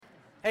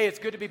Hey, it's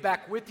good to be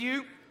back with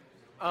you.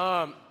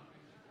 I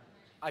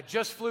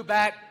just flew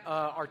back.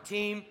 Our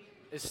team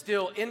is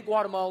still in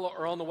Guatemala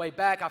or on the way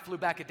back. I flew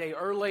back a day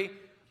early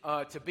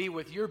to be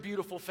with your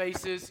beautiful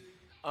faces.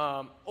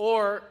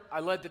 Or I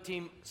led the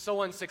team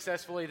so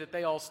unsuccessfully that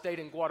they all stayed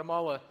in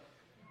Guatemala,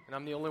 and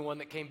I'm the only one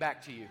that came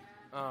back to you.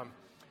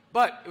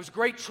 But it was a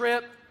great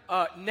trip.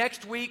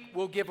 Next week,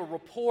 we'll give a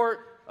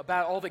report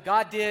about all that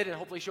God did and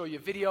hopefully show you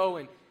a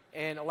video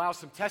and allow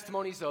some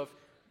testimonies of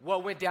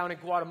what went down in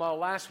Guatemala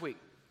last week.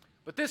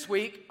 But this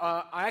week,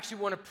 I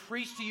actually want to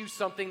preach to you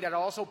something that I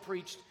also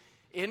preached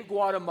in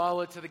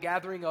Guatemala to the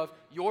gathering of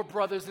your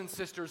brothers and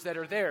sisters that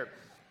are there.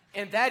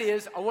 And that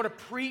is, I want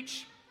to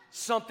preach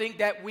something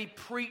that we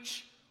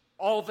preach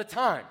all the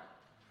time.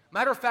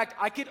 Matter of fact,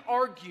 I could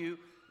argue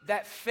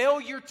that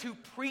failure to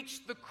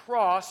preach the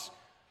cross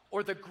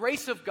or the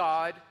grace of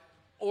God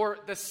or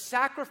the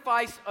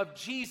sacrifice of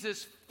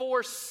Jesus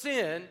for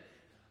sin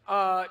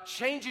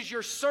changes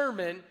your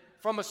sermon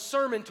from a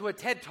sermon to a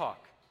TED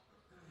Talk.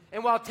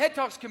 And while TED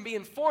Talks can be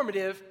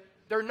informative,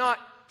 they're not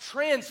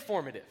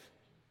transformative.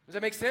 Does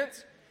that make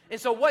sense?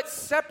 And so what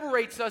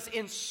separates us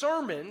in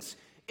sermons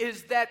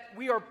is that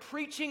we are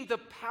preaching the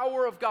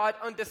power of God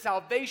unto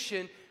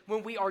salvation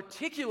when we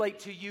articulate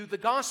to you the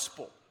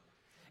gospel.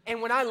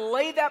 And when I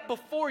lay that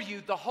before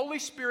you, the Holy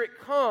Spirit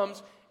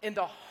comes in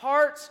the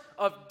hearts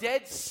of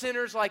dead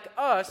sinners like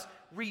us,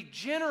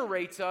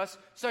 regenerates us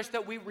such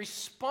that we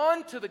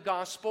respond to the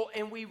gospel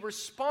and we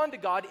respond to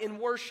God in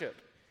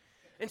worship.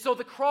 And so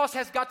the cross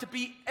has got to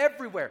be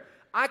everywhere.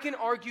 I can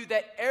argue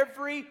that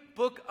every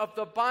book of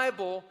the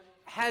Bible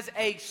has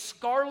a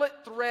scarlet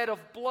thread of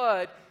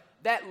blood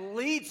that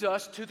leads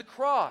us to the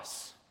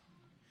cross.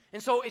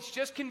 And so it's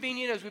just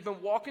convenient as we've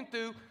been walking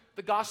through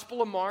the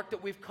Gospel of Mark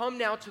that we've come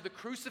now to the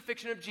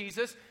crucifixion of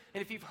Jesus.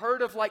 And if you've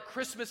heard of like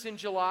Christmas in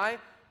July,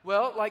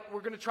 well, like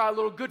we're going to try a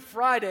little Good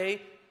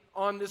Friday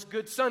on this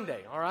Good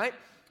Sunday, all right?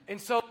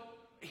 And so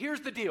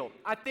here's the deal.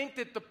 I think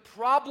that the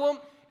problem,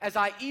 as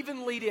I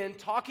even lead in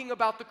talking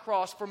about the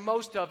cross for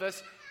most of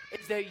us,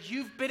 is that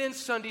you've been in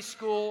Sunday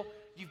school,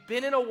 you've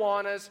been in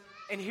Awanas,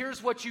 and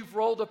here's what you've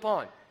rolled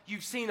upon.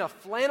 You've seen a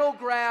flannel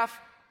graph,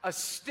 a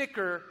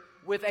sticker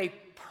with a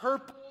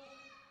purple,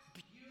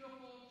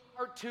 beautiful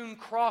cartoon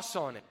cross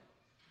on it.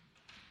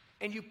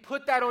 And you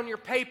put that on your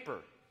paper,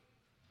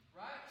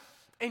 right?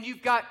 And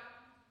you've got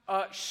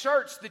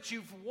shirts that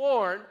you've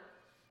worn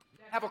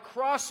that have a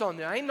cross on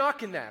there. I ain't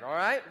knocking that, all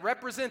right?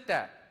 Represent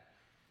that.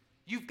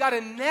 You've got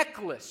a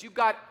necklace. You've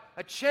got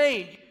a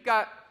chain. You've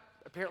got,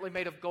 apparently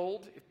made of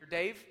gold, if you're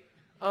Dave.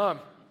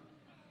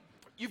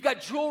 You've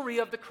got jewelry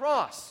of the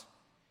cross.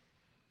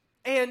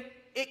 And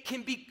it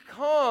can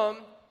become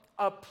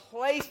a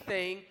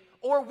plaything,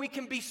 or we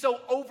can be so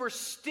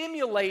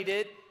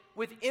overstimulated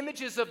with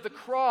images of the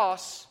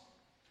cross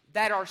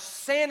that are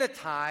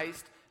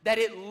sanitized that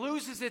it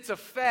loses its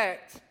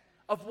effect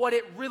of what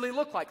it really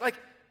looked like. Like,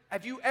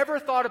 have you ever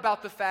thought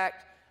about the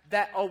fact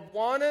that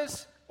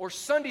Awanas or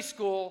Sunday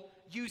school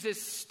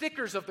uses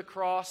stickers of the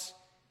cross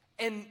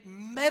and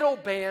metal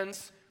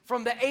bands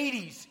from the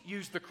 80s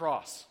used the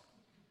cross?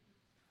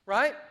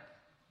 Right?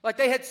 Like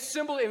they had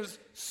it was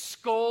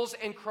skulls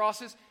and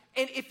crosses.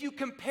 And if you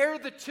compare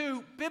the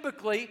two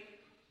biblically,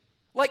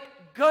 like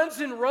Guns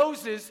N'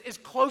 Roses is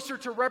closer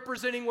to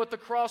representing what the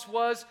cross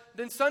was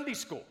than Sunday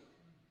school.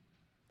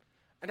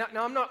 And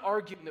now I'm not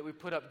arguing that we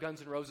put up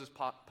Guns N' Roses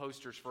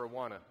posters for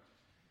Awana.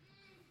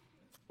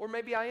 Or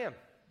maybe I am.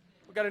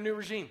 We've got a new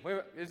regime.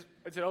 Wait, is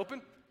it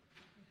open?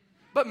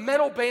 But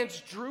metal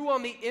bands drew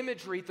on the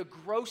imagery, the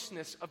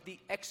grossness of the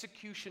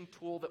execution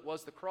tool that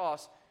was the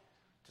cross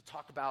to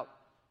talk about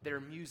their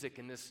music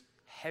and this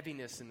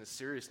heaviness and the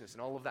seriousness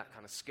and all of that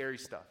kind of scary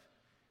stuff.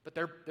 But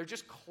they're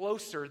just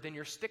closer than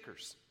your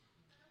stickers.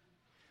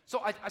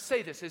 So I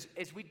say this,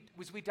 as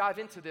we dive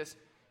into this,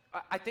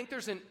 I think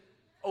there's an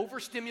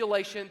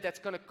overstimulation that's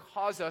going to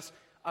cause us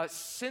a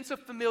sense of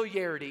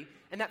familiarity,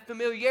 and that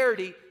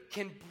familiarity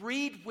can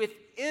breed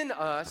within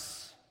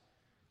us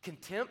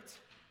contempt.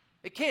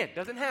 It can,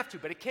 doesn't have to,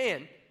 but it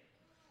can.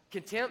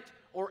 Contempt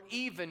or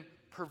even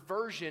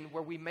perversion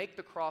where we make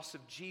the cross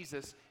of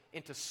Jesus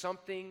into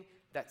something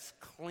that's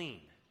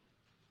clean.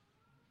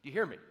 Do you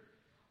hear me?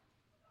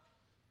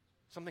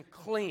 Something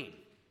clean,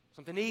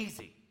 something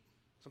easy,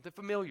 something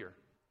familiar.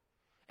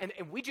 And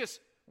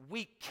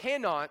we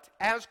cannot,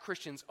 as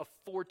Christians,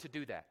 afford to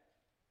do that.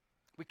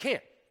 We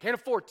can't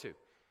afford to.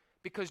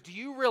 Because do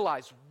you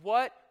realize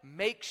what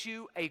makes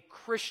you a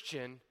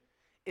Christian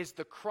is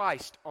the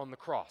Christ on the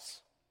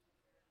cross?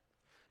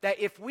 That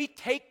if we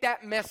take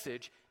that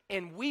message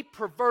and we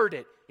pervert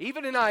it,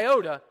 even in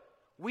iota,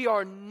 we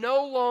are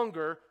no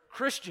longer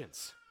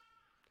Christians.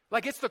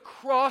 Like it's the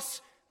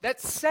cross that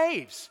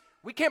saves.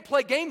 We can't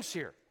play games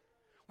here.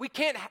 We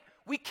can't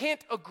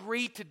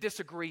agree to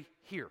disagree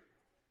here.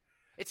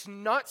 It's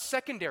not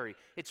secondary.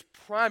 It's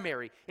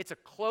primary. It's a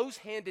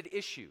close-handed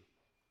issue.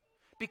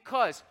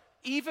 Because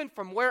even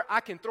from where I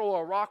can throw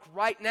a rock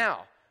right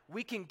now,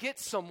 we can get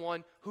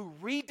someone who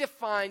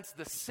redefines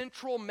the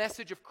central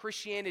message of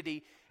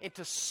Christianity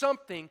into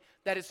something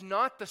that is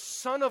not the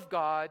Son of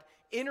God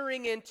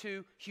entering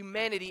into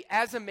humanity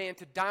as a man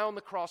to die on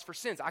the cross for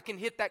sins. I can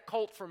hit that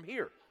cult from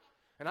here,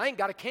 and I ain't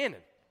got a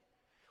cannon.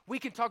 We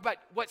can talk about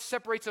what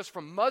separates us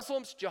from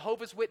Muslims,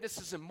 Jehovah's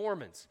Witnesses, and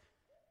Mormons.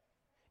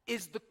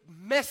 Is the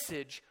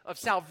message of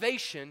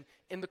salvation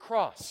in the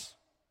cross.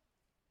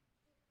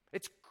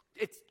 It's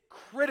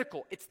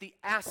critical. It's the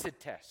acid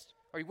test.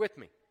 Are you with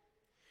me?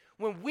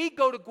 When we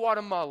go to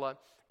Guatemala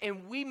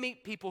and we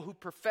meet people who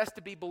profess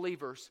to be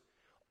believers,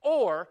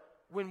 or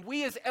when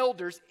we as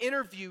elders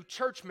interview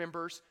church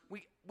members,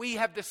 we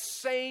have the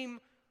same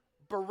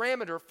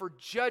barometer for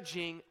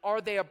judging, are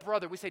they a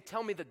brother? We say,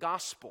 tell me the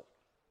gospel.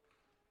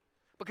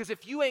 Because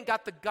if you ain't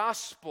got the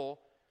gospel,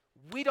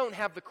 we don't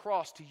have the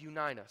cross to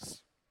unite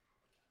us.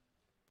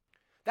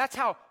 That's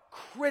how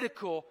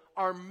critical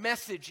our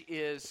message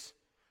is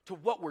to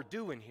what we're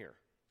doing here.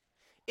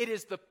 It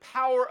is the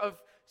power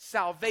of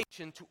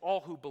salvation to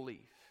all who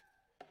believe.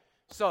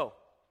 So,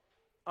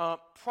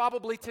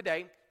 probably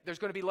today, there's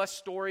going to be less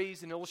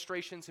stories and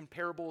illustrations and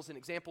parables and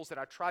examples that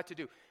I try to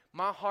do.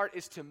 My heart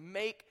is to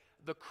make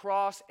the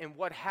cross and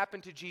what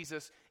happened to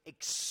Jesus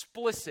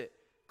explicit,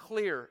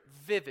 clear,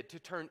 vivid, to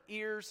turn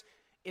ears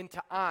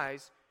into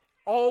eyes,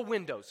 all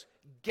windows.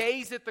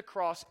 Gaze at the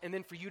cross, and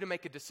then for you to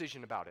make a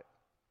decision about it.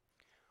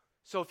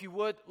 So if you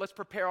would, let's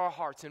prepare our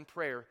hearts in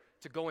prayer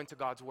to go into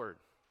God's Word.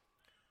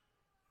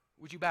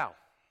 Would you bow?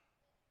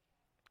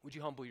 Would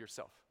you humble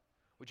yourself?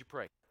 Would you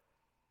pray?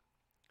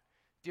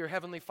 Dear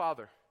Heavenly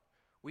Father,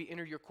 we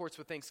enter your courts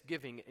with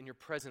thanksgiving and your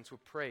presence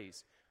with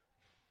praise.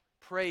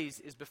 Praise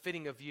is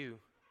befitting of you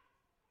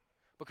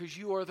because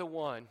you are the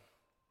one,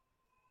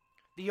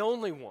 the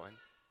only one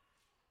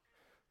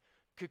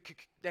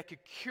that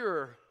could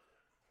cure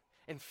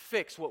and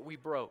fix what we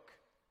broke.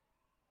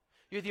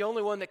 You're the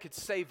only one that could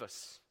save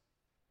us.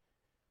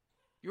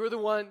 You're the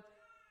one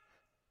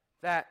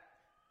that,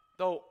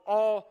 though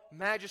all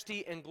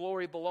majesty and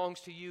glory belongs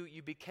to you,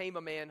 you became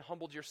a man,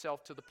 humbled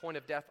yourself to the point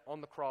of death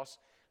on the cross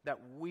that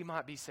we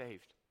might be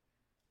saved.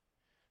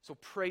 So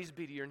praise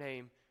be to your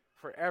name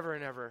forever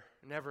and ever,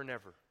 never,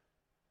 never.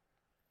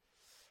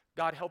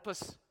 God, help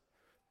us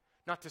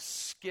not to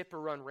skip or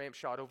run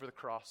rampshot over the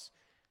cross.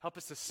 Help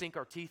us to sink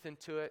our teeth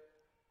into it.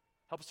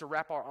 Help us to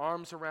wrap our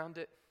arms around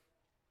it.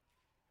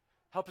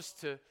 Help us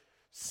to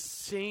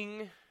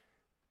sing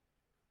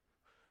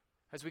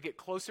as we get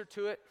closer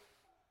to it.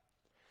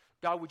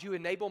 God, would you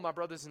enable my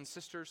brothers and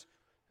sisters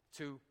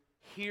to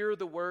hear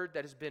the word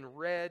that has been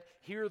read,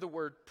 hear the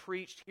word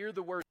preached, hear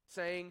the word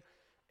sang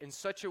in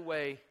such a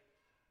way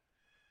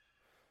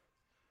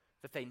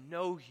that they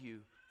know you,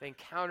 they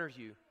encounter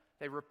you,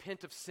 they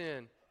repent of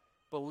sin,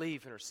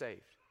 believe, and are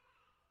saved.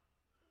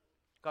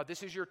 God,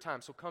 this is your time,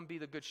 so come be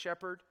the good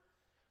shepherd,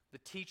 the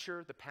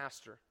teacher, the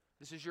pastor.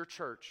 This is your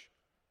church.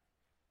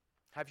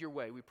 Have your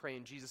way, we pray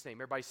in Jesus' name.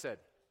 Everybody said,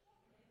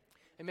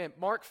 amen.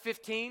 Mark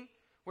 15,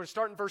 we're going to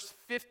start in verse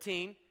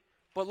 15.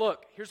 But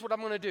look, here's what I'm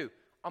going to do.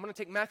 I'm going to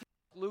take Matthew,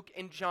 Luke,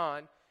 and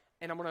John,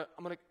 and I'm going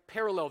to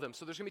parallel them.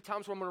 So there's going to be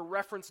times where I'm going to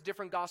reference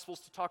different gospels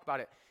to talk about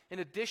it. In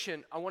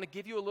addition, I want to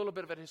give you a little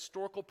bit of an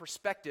historical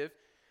perspective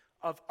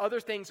of other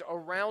things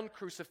around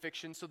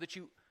crucifixion so that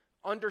you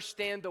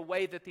understand the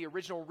way that the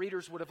original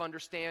readers would have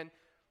understand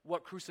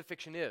what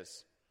crucifixion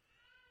is.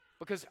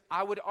 Because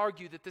I would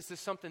argue that this is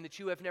something that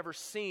you have never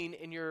seen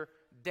in your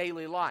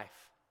daily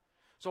life.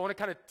 So I want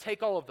to kind of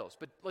take all of those,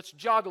 but let's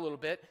jog a little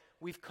bit.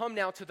 We've come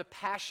now to the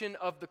Passion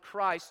of the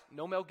Christ,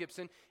 no Mel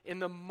Gibson, in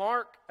the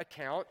Mark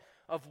account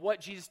of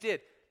what Jesus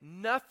did.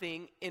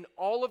 Nothing in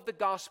all of the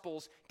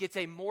Gospels gets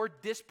a more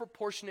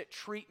disproportionate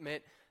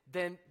treatment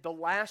than the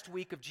last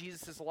week of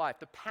Jesus' life.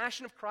 The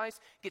Passion of Christ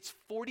gets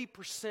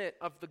 40%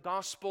 of the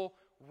Gospel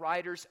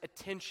writer's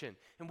attention.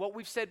 And what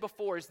we've said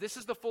before is this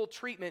is the full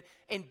treatment,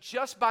 and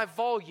just by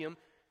volume,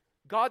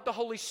 God the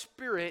Holy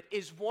Spirit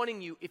is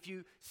wanting you, if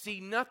you see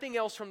nothing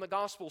else from the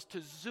Gospels,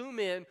 to zoom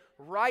in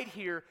right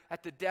here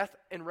at the death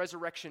and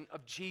resurrection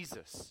of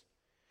Jesus.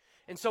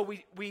 And so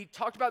we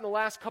talked about in the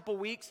last couple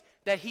weeks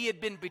that he had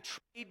been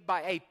betrayed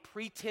by a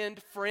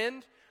pretend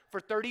friend for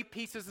 30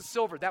 pieces of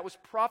silver. That was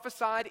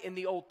prophesied in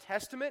the Old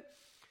Testament.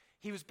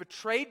 He was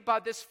betrayed by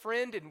this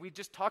friend, and we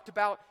just talked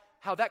about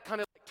how that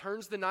kind of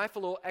turns the knife a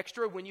little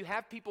extra. When you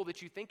have people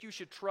that you think you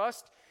should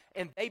trust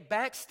and they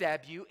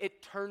backstab you,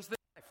 it turns the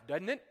knife,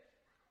 doesn't it?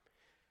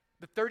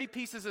 The 30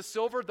 pieces of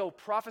silver, though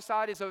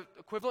prophesied, is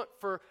equivalent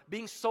for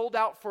being sold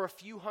out for a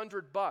few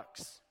 $100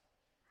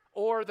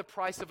 or the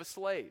price of a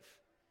slave.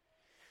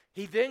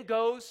 He then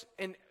goes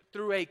and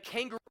through a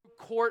kangaroo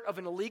court of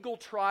an illegal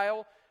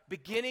trial,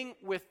 beginning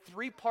with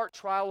 3-part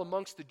trial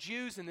amongst the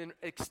Jews and then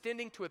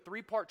extending to a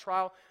 3-part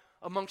trial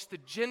amongst the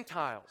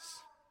Gentiles.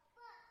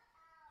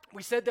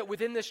 We said that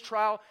within this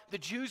trial, the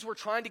Jews were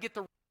trying to get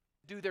the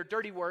do their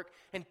dirty work,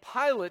 and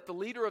Pilate, the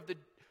leader of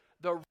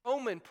the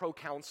Roman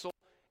proconsul,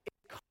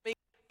 is coming,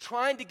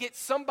 trying to get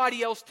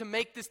somebody else to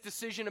make this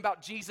decision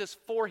about Jesus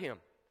for him.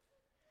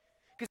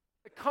 Because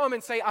he's going to come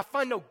and say, I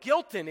find no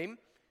guilt in him,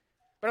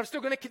 but I'm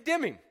still going to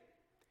condemn him.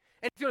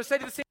 And he's going to say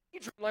to the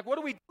Sanhedrin, like, what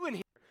are we doing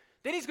here?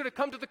 Then he's going to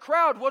come to the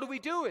crowd, what are we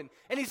doing?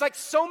 And he's like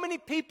so many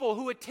people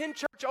who attend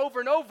church over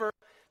and over,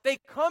 They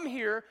come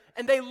here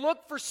and they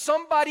look for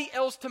somebody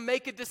else to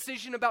make a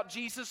decision about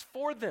Jesus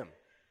for them.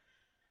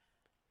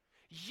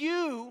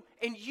 You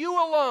and you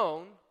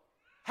alone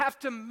have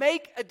to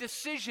make a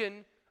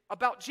decision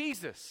about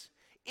Jesus.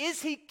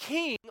 Is he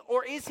king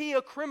or is he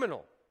a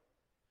criminal?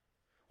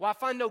 Well, I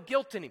find no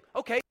guilt in him.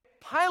 Okay,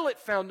 Pilate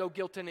found no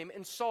guilt in him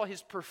and saw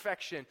his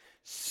perfection,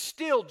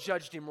 still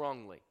judged him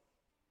wrongly.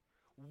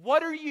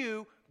 What are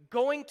you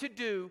going to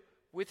do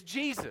with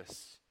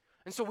Jesus?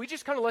 And so we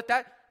just kind of let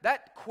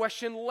that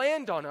question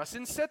land on us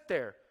and sit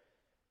there.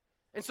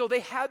 And so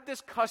they had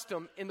this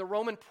custom in the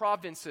Roman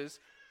provinces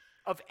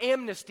of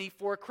amnesty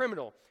for a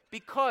criminal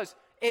because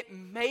it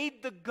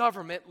made the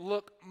government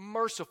look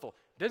merciful.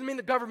 Doesn't mean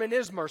the government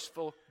is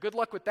merciful. Good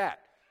luck with that.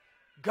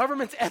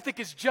 Government's ethic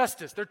is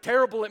justice. They're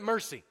terrible at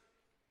mercy.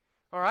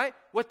 All right?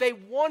 What they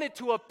wanted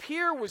to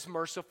appear was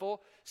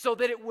merciful so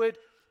that it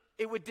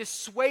would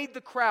dissuade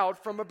the crowd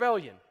from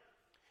rebellion.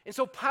 And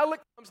so Pilate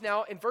comes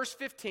now in verse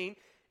 15,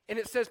 and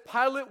it says,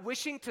 Pilate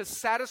wishing to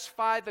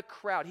satisfy the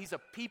crowd. He's a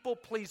people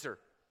pleaser.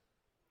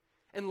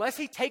 Unless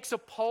he takes a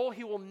poll,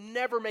 he will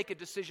never make a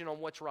decision on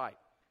what's right.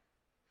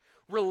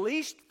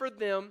 Released for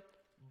them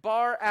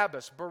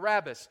Barabbas,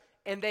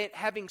 and they,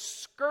 having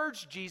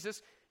scourged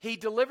Jesus, he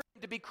delivered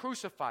him to be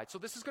crucified. So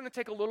this is going to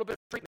take a little bit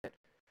of treatment.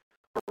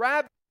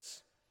 Barabbas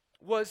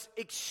was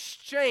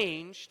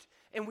exchanged,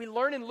 and we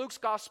learn in Luke's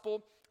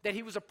gospel that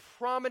he was a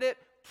prominent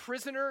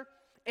prisoner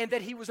and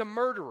that he was a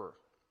murderer.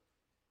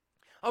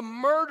 A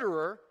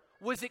murderer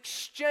was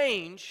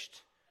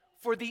exchanged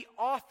for the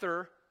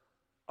author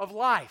of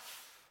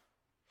life.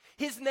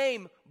 His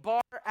name,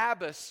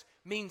 Barabbas,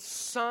 means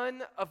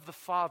son of the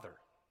Father.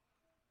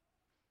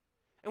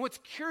 And what's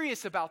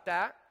curious about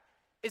that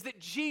is that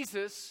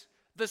Jesus,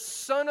 the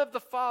Son of the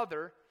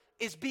Father,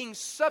 is being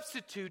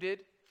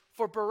substituted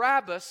for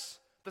Barabbas,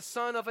 the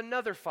son of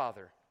another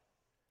father.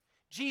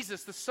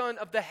 Jesus, the Son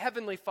of the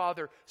Heavenly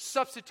Father,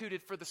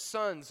 substituted for the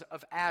sons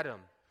of Adam.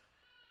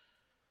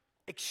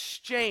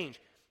 Exchange.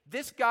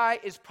 This guy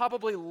is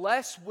probably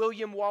less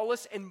William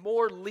Wallace and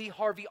more Lee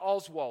Harvey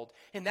Oswald.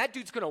 And that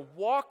dude's going to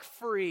walk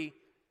free,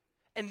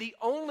 and the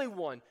only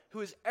one who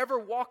has ever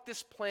walked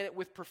this planet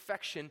with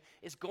perfection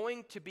is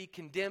going to be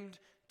condemned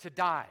to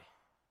die.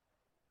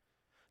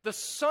 The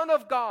Son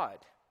of God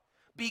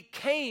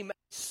became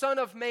Son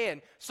of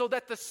Man so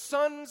that the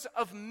sons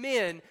of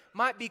men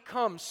might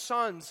become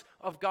sons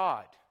of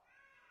God.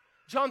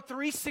 John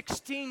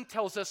 3:16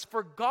 tells us,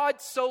 for God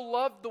so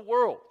loved the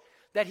world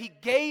that he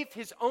gave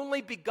his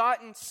only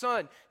begotten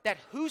Son, that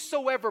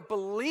whosoever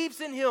believes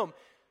in him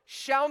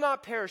shall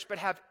not perish but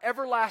have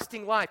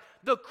everlasting life.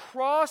 The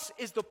cross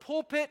is the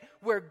pulpit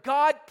where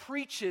God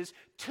preaches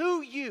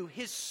to you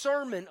his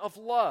sermon of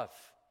love.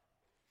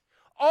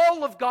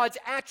 All of God's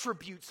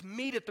attributes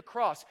meet at the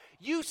cross.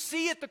 You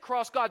see at the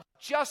cross God's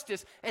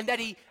justice and that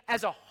he,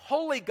 as a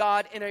holy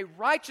God and a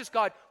righteous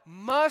God,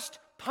 must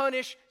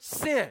punish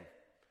sin.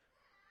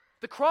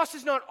 The cross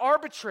is not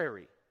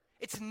arbitrary.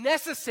 It's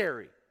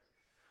necessary.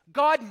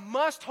 God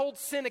must hold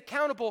sin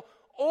accountable,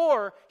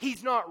 or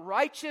he's not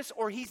righteous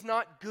or he's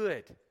not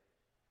good.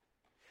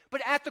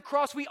 But at the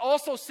cross, we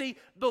also see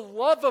the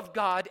love of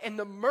God and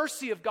the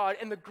mercy of God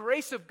and the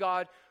grace of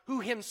God, who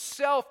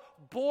himself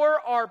bore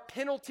our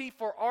penalty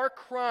for our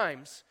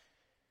crimes,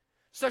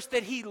 such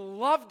that he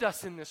loved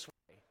us in this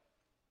way.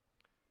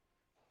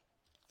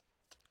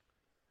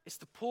 It's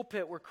the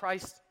pulpit where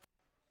Christ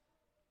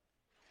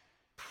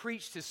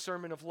preached his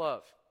sermon of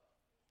love.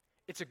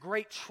 It's a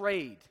great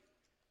trade.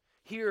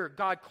 Here,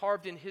 God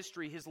carved in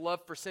history his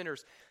love for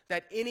sinners,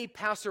 that any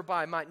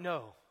passerby might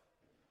know.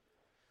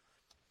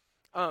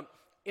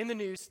 In the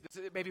news,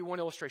 maybe one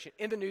illustration.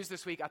 In the news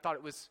this week, I thought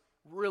it was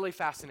really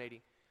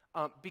fascinating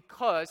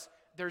because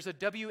there's a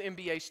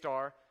WNBA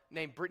star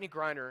named Brittany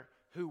Griner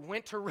who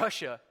went to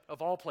Russia,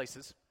 of all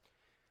places,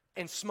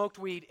 and smoked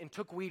weed and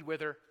took weed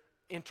with her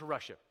into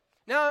Russia.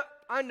 Now,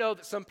 I know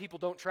that some people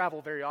don't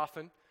travel very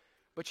often,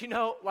 but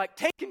like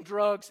taking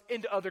drugs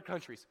into other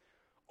countries,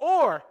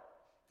 or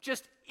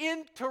just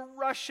into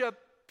Russia,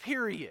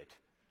 period.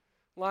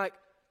 Like,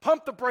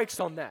 pump the brakes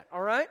on that,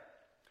 all right?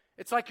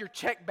 It's like your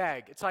check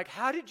bag. It's like,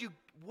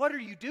 what are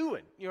you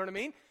doing? You know what I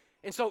mean?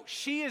 And so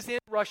she is in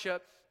Russia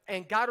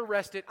and got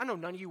arrested. I know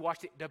none of you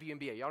watched the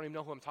WNBA. Y'all don't even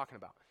know who I'm talking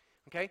about,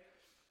 okay?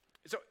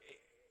 So,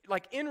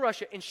 like, in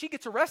Russia, and she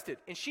gets arrested,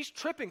 and she's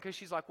tripping because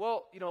she's like,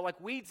 well,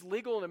 like, weed's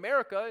legal in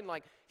America, and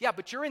like, yeah,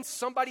 but you're in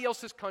somebody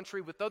else's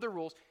country with other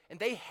rules, and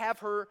they have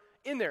her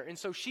in there. And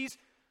so she's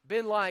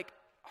been like,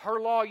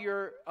 her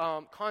lawyer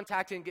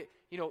contacting,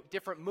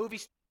 different movie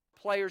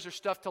players or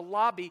stuff to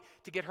lobby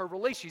to get her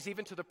released. She's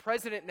even to the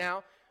president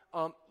now,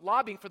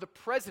 lobbying for the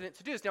president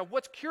to do this. Now,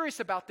 what's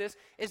curious about this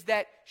is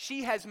that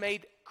she has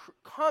made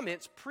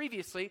comments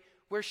previously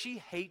where she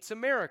hates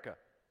America,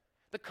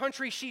 the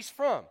country she's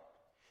from.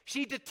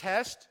 She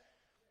detests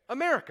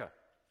America.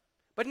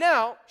 But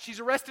now she's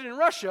arrested in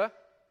Russia,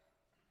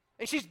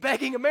 and she's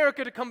begging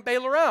America to come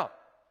bail her out.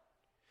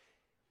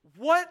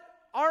 What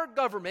our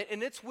government,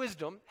 in its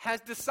wisdom,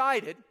 has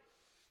decided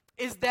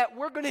is that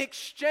we're going to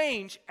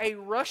exchange a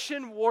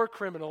Russian war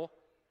criminal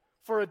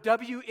for a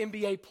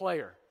WNBA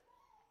player.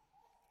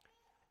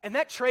 And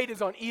that trade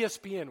is on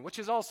ESPN, which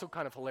is also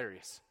kind of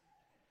hilarious.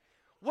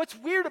 What's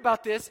weird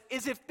about this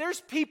is if there's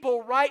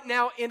people right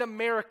now in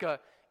America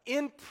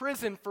in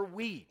prison for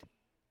weed,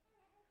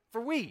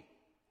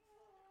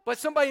 but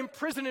somebody in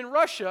prison in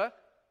Russia,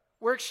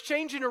 we're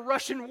exchanging a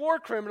Russian war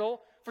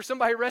criminal for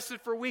somebody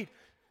arrested for weed.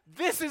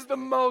 This is the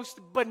most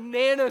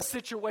banana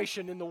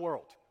situation in the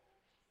world.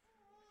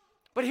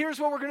 But here's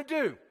what we're going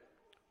to do.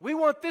 We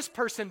want this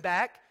person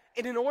back,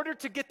 and in order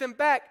to get them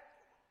back,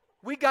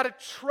 we got to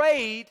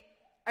trade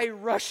a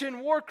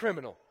Russian war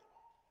criminal.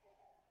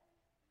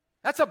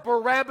 That's a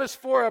Barabbas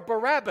for a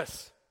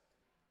Barabbas.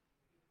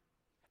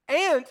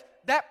 And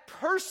that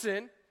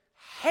person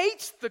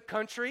hates the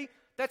country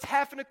that's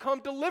having to come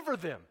deliver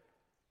them.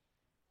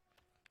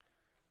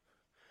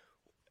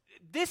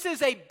 This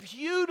is a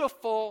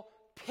beautiful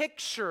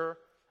picture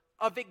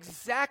of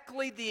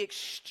exactly the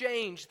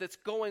exchange that's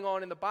going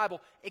on in the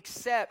Bible,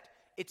 except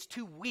it's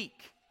too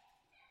weak.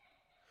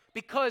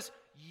 Because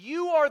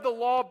you are the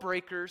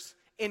lawbreakers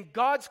in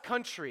God's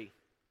country,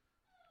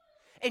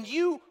 and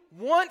you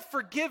want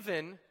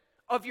forgiven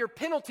of your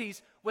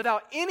penalties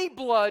without any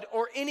blood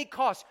or any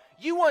cost.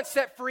 You want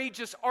set free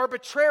just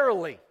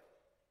arbitrarily.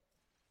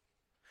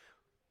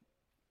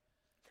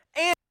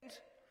 And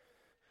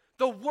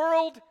the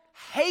world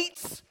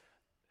hates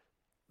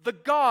the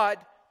God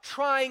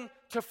trying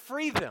to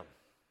free them.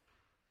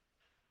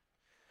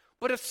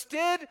 But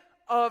instead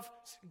of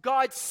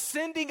God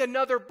sending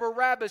another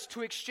Barabbas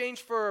to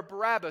exchange for a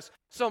Barabbas,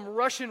 some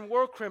Russian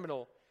war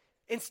criminal,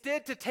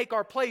 instead to take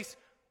our place,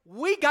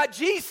 we got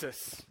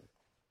Jesus.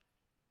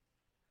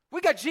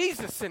 We got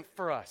Jesus sent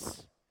for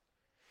us.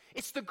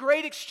 It's the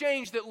great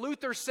exchange that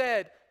Luther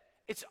said,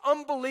 it's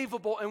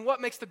unbelievable, and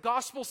what makes the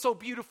gospel so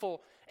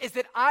beautiful is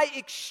that I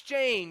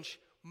exchange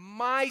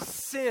my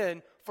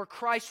sin for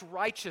Christ's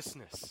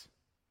righteousness.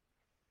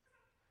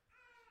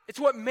 It's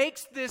what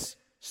makes this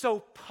so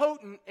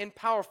potent and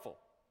powerful.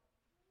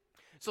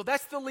 So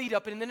that's the lead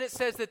up, and then it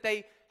says that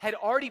they'd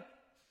already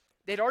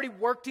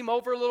worked him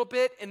over a little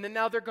bit, and then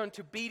now they're going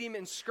to beat him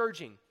and scourge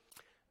him.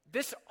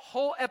 This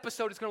whole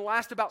episode is going to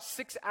last about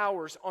 6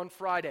 hours on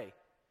Friday.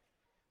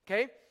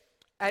 Okay?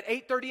 At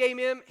 8:30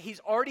 a.m., he's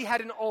already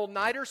had an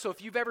all-nighter, so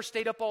if you've ever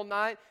stayed up all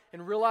night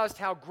and realized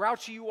how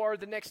grouchy you are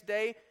the next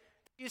day,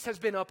 Jesus has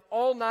been up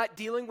all night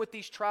dealing with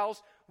these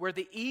trials where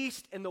the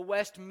East and the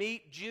West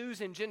meet.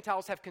 Jews and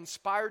Gentiles have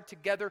conspired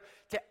together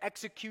to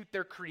execute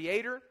their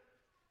Creator.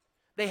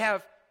 They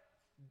have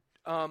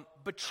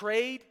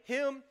betrayed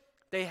him.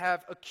 They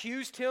have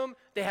accused him.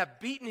 They have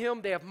beaten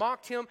him. They have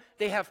mocked him.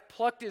 They have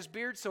plucked his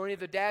beard. So any of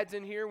the dads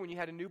in here, when you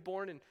had a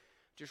newborn and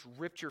just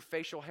ripped your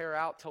facial hair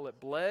out till it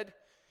bled,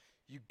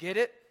 you get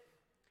it.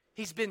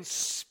 He's been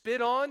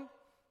spit on,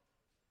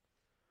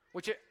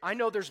 which I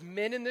know there's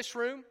men in this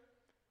room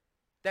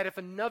that if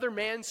another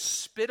man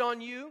spit on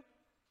you,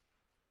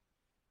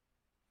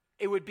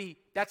 it would be,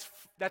 that's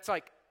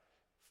like,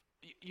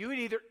 you would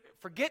either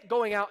forget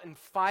going out and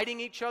fighting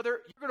each other,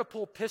 you're going to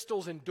pull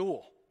pistols and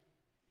duel.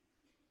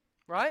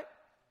 Right?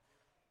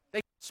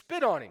 They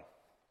spit on him.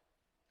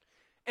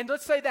 And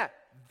let's say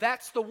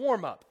that's the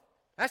warm-up.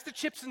 That's the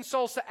chips and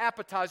salsa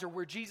appetizer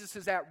where Jesus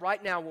is at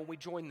right now when we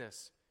join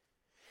this.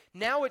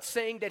 Now it's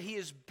saying that he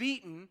is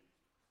beaten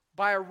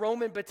by a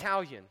Roman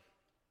battalion.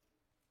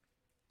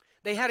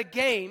 They had a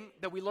game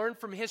that we learned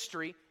from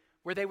history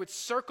where they would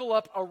circle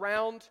up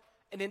around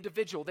an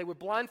individual. They would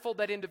blindfold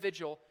that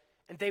individual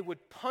and they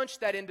would punch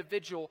that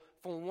individual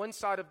from one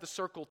side of the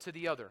circle to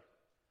the other.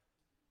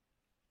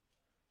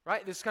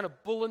 Right? This kind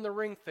of bull in the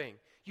ring thing.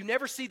 You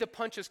never see the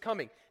punches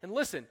coming. And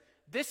listen,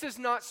 this is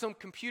not some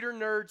computer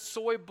nerd,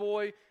 soy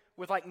boy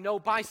with like no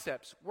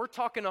biceps. We're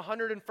talking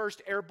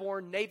 101st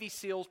Airborne, Navy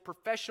SEALs,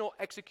 professional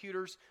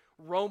executors,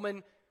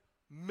 Roman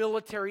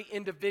military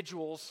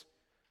individuals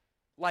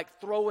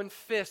like throwing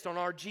fists on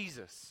our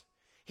Jesus.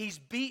 He's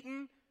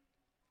beaten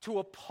to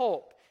a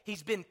pulp.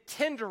 He's been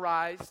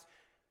tenderized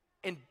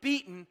and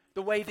beaten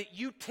the way that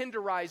you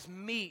tenderize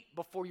meat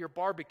before your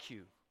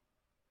barbecue.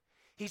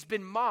 He's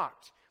been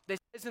mocked. It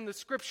says in the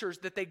scriptures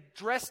that they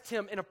dressed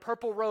him in a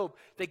purple robe.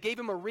 They gave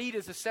him a reed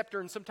as a scepter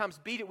and sometimes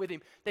beat it with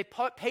him. They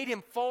paid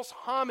him false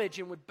homage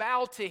and would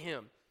bow to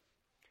him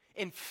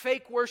in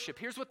fake worship.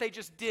 Here's what they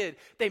just did.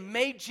 They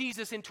made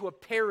Jesus into a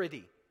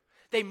parody.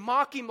 They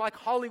mock him like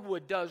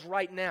Hollywood does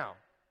right now.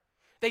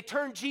 They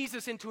turned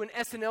Jesus into an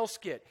SNL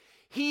skit.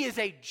 He is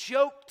a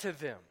joke to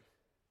them.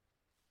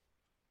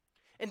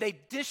 And they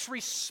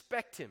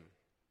disrespect him.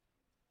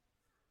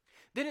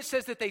 Then it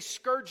says that they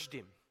scourged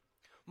him.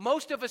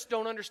 Most of us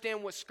don't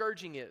understand what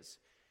scourging is.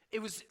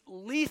 It was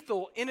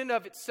lethal in and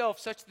of itself,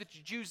 such that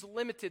the Jews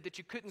limited that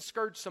you couldn't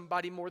scourge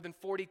somebody more than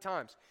 40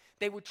 times.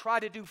 They would try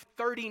to do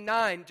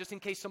 39 just in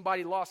case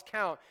somebody lost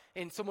count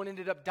and someone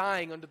ended up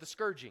dying under the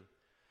scourging.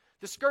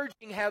 The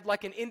scourging had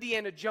like an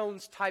Indiana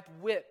Jones type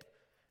whip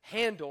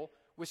handle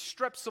with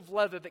strips of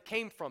leather that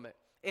came from it.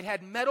 It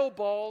had metal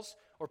balls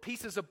or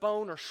pieces of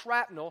bone or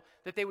shrapnel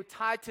that they would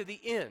tie to the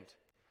end.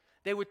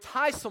 They would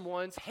tie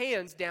someone's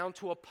hands down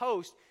to a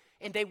post,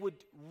 and they would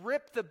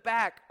rip the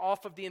back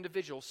off of the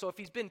individual. So if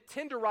he's been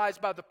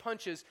tenderized by the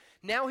punches,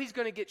 now he's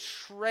going to get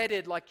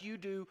shredded like you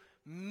do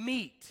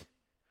meat.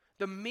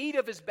 The meat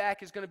of his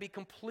back is going to be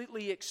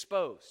completely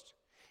exposed.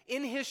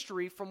 In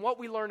history, from what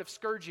we learn of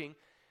scourging,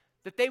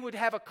 that they would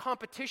have a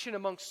competition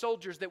amongst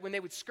soldiers that when they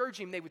would scourge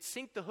him, they would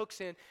sink the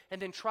hooks in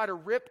and then try to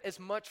rip as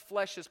much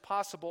flesh as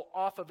possible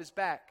off of his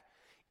back.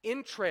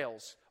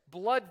 Entrails,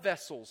 blood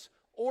vessels,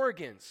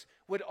 organs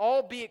would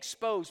all be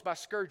exposed by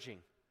scourging.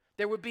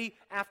 There would be,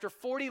 after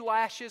 40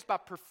 lashes by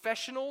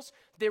professionals,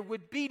 there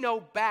would be no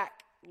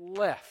back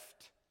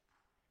left.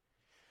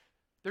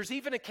 There's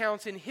even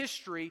accounts in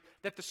history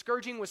that the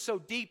scourging was so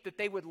deep that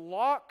they would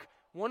lock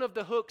one of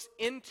the hooks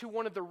into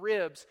one of the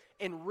ribs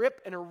and rip,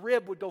 and a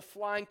rib would go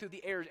flying through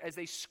the air as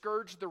they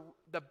scourged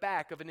the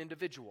back of an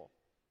individual.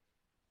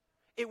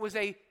 It was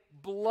a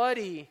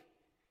bloody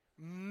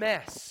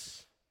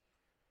mess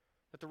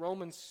that the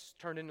Romans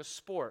turned into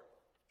sport.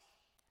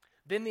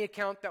 Then the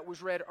account that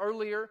was read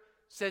earlier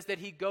says that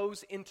he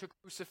goes into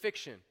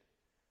crucifixion.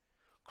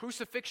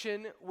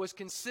 Crucifixion was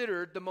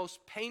considered the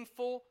most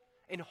painful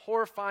and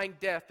horrifying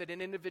death that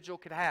an individual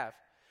could have,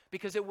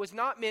 because it was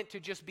not meant to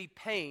just be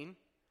pain.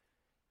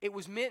 It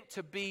was meant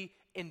to be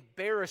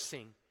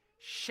embarrassing,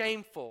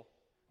 shameful,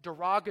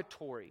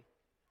 derogatory.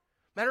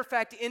 Matter of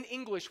fact, in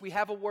English, we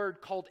have a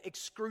word called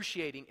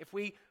excruciating. If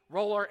we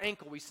roll our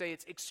ankle, we say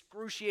it's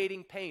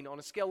excruciating pain on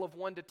a scale of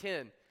 1 to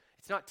 10.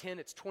 It's not 10,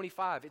 it's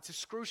 25. It's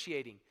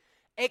excruciating.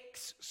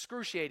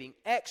 Excruciating.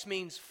 Ex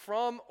means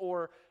from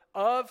or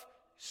of,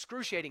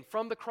 excruciating,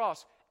 from the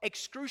cross.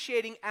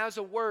 Excruciating as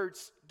a word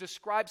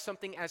describes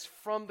something as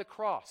from the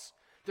cross.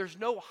 There's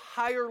no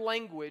higher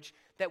language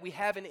that we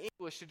have in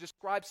English to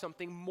describe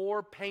something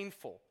more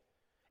painful.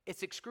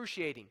 It's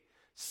excruciating.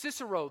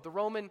 Cicero, the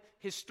Roman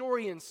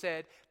historian,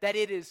 said that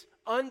it is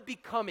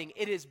unbecoming,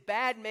 it is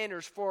bad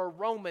manners for a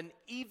Roman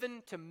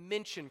even to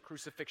mention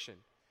crucifixion.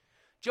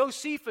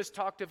 Josephus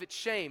talked of its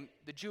shame,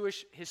 the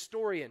Jewish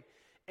historian,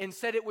 and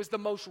said it was the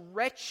most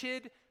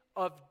wretched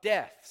of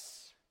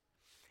deaths.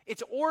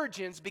 Its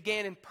origins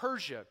began in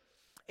Persia.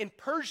 In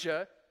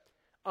Persia,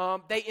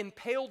 they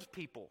impaled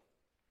people,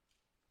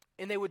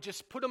 and they would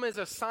just put them as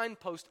a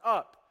signpost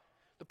up.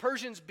 The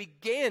Persians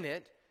began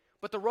it,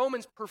 but the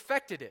Romans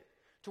perfected it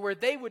to where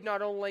they would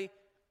not only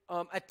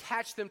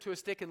attach them to a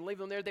stick and leave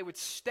them there, they would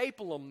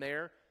staple them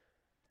there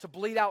to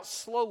bleed out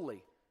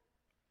slowly.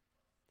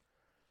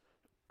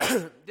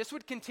 This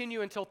would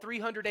continue until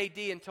 300 AD,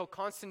 until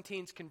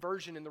Constantine's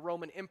conversion in the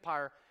Roman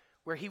Empire,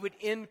 where he would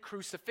end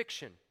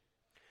crucifixion.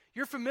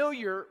 You're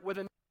familiar with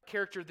another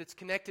character that's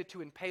connected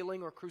to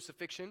impaling or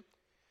crucifixion.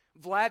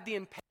 Vlad the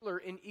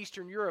Impaler in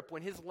Eastern Europe,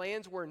 when his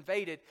lands were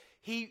invaded,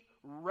 he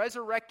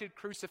resurrected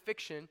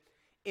crucifixion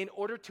in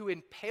order to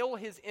impale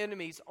his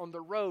enemies on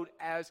the road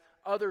as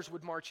others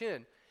would march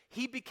in.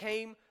 He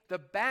became the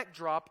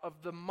backdrop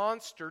of the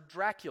monster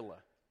Dracula.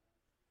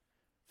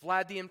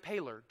 Vlad the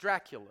Impaler,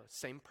 Dracula,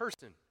 same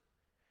person.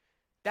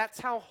 That's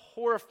how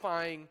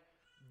horrifying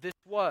this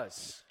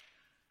was.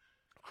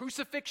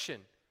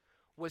 Crucifixion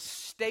was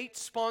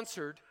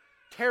state-sponsored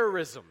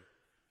terrorism.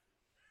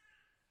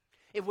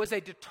 It was a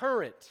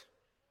deterrent.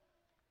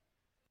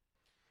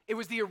 It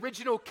was the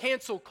original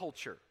cancel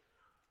culture.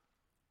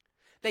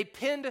 They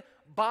pinned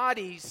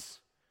bodies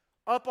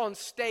up on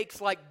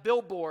stakes like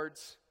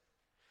billboards,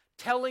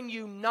 telling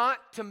you not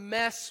to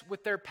mess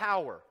with their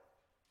power.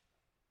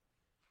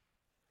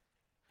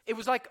 It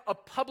was like a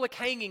public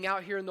hanging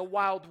out here in the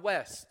Wild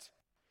West.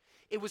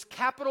 It was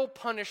capital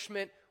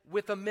punishment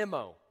with a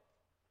memo.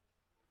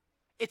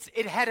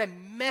 It had a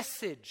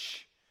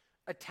message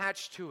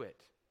attached to it.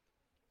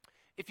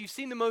 If you've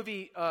seen the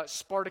movie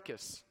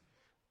Spartacus,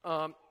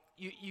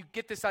 you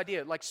get this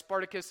idea. Like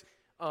Spartacus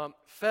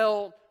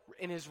fell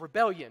in his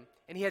rebellion,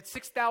 and he had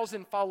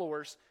 6,000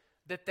 followers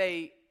that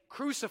they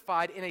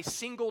crucified in a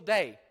single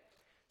day.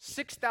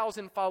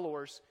 6,000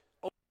 followers,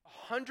 over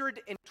a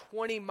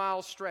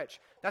 120-mile stretch.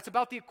 That's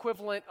about the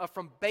equivalent of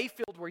from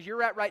Bayfield, where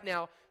you're at right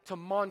now, to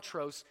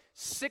Montrose,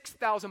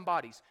 6,000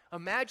 bodies.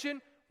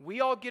 Imagine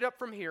we all get up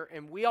from here,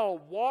 and we all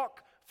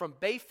walk from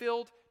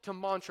Bayfield to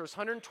Montrose,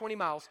 120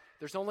 miles.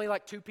 There's only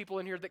like 2 people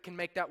in here that can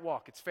make that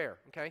walk. It's fair,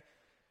 okay?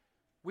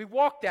 We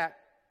walk that,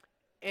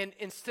 and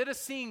instead of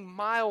seeing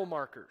mile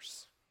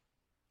markers,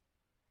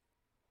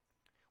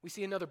 we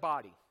see another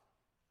body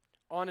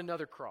on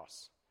another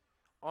cross,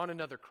 on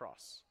another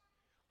cross,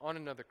 on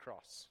another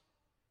cross.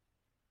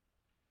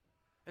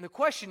 And the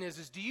question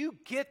is do you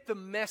get the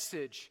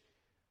message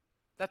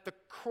that the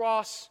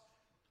cross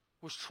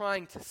was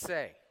trying to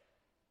say?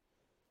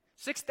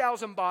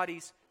 6,000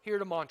 bodies here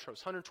to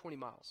Montrose, 120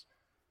 miles.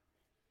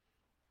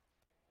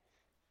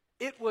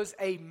 It was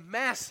a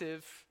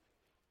massive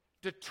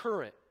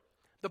deterrent.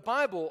 The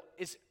Bible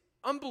is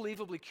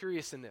unbelievably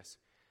curious in this.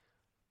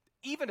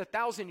 Even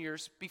 1,000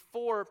 years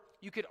before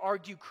you could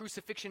argue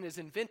crucifixion is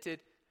invented,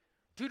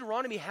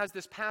 Deuteronomy has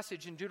this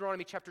passage in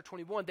Deuteronomy chapter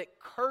 21 that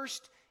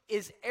cursed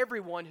is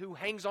everyone who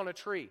hangs on a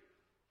tree.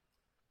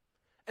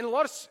 And a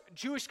lot of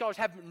Jewish scholars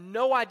have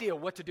no idea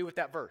what to do with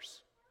that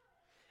verse,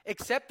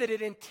 except that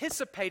it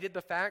anticipated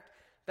the fact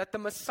that the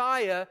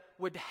Messiah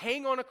would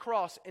hang on a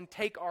cross and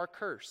take our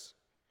curse.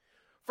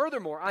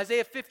 Furthermore,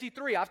 Isaiah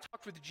 53, I've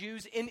talked with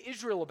Jews in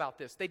Israel about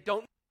this. They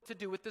don't know what to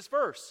do with this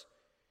verse.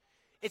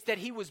 It's that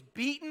he was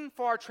beaten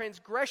for our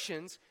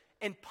transgressions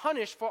and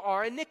punished for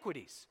our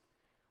iniquities.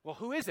 Well,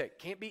 who is it?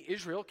 Can't be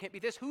Israel, can't be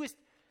this. Who is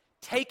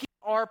taking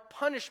our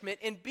punishment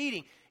and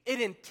beating?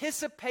 It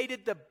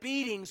anticipated the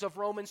beatings of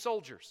Roman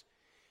soldiers.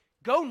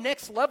 Go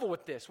next level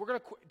with this.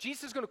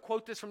 Jesus is going to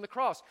quote this from the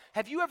cross.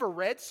 Have you ever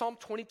read Psalm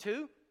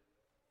 22?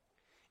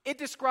 It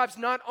describes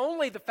not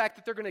only the fact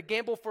that they're going to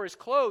gamble for his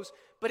clothes,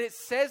 but it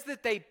says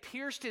that they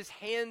pierced his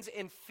hands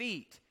and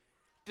feet,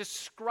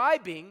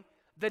 describing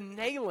the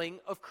nailing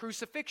of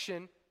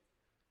crucifixion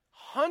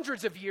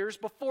hundreds of years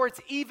before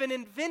it's even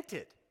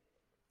invented.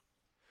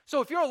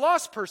 So if you're a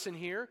lost person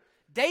here,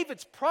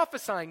 David's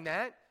prophesying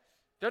that.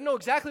 Doesn't know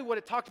exactly what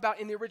it talked about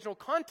in the original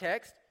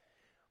context,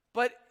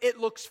 but it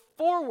looks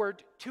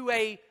forward to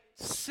a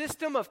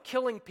system of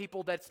killing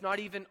people that's not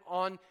even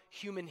on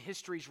human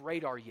history's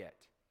radar yet.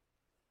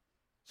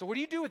 So what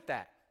do you do with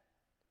that?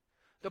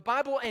 The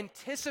Bible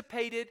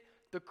anticipated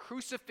the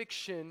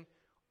crucifixion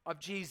of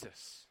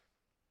Jesus.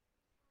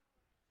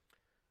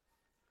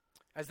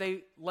 As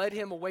they led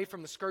him away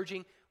from the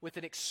scourging with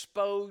an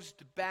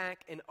exposed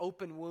back, an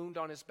open wound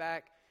on his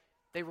back,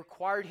 they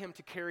required him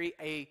to carry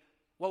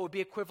what would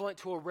be equivalent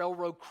to a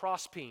railroad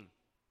crossbeam.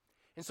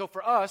 And so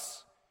for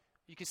us,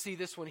 you can see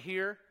this one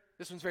here.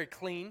 This one's very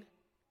clean.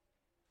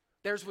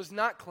 Theirs was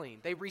not clean.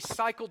 They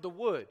recycled the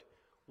wood.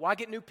 Why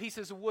get new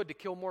pieces of wood to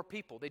kill more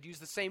people? They'd use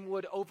the same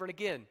wood over and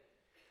again.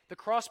 The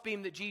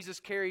crossbeam that Jesus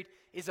carried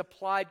is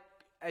applied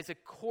as a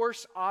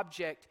coarse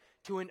object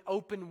to an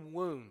open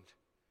wound.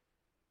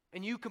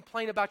 And you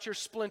complain about your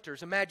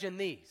splinters. Imagine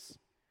these.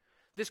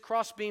 This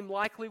crossbeam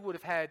likely would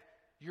have had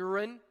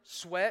urine,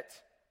 sweat,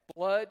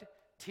 blood,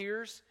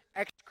 tears,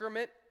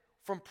 excrement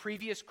from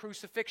previous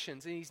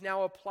crucifixions. And he's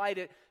now applied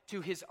it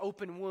to his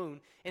open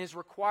wound and is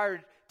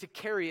required to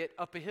carry it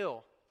up a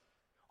hill.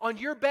 On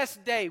your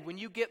best day, when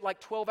you get like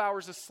 12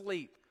 hours of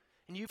sleep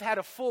and you've had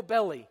a full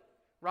belly,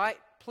 right?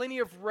 Plenty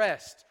of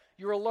rest.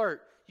 You're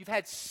alert. You've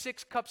had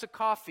 6 cups of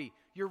coffee.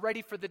 You're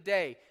ready for the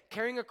day.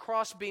 Carrying a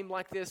crossbeam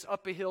like this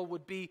up a hill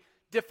would be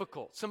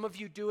difficult. Some of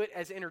you do it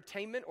as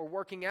entertainment or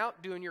working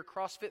out, doing your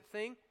CrossFit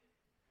thing,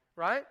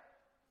 right?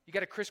 You got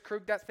to Chris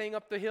Krug that thing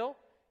up the hill.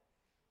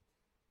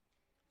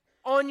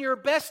 On your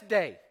best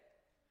day,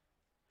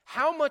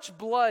 how much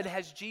blood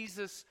has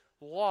Jesus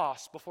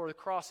lost before the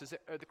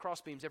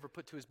crossbeams ever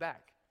put to his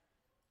back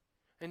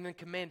and then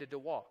commanded to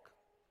walk?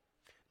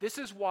 This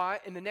is why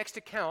in the next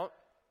account,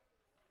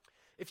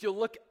 if you'll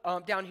look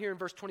down here in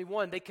verse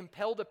 21, they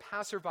compelled a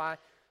passerby,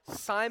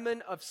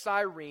 Simon of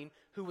Cyrene,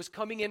 who was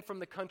coming in from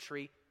the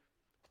country.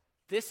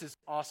 This is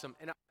awesome,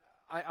 and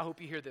I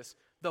hope you hear this.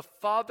 The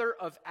father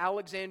of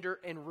Alexander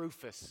and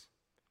Rufus.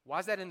 Why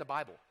is that in the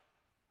Bible?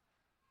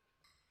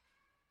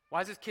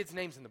 Why is his kid's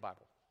names in the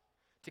Bible?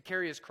 To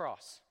carry his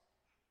cross.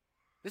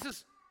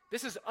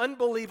 This is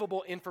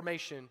unbelievable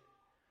information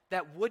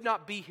that would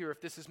not be here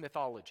if this is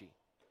mythology.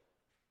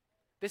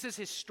 This is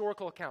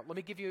historical account. Let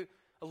me give you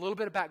a little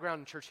bit of background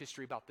in church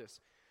history about this.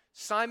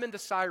 Simon the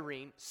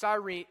Cyrene,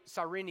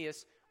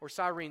 Cyrenius or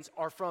Cyrenes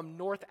are from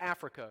North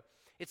Africa.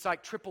 It's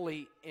like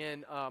Tripoli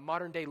in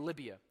modern-day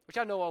Libya, which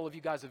I know all of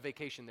you guys have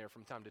vacationed there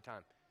from time to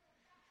time.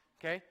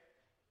 Okay?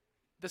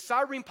 The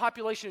Cyrene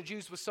population of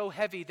Jews was so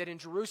heavy that in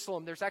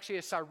Jerusalem, there's actually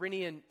a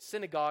Cyrenian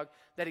synagogue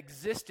that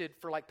existed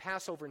for like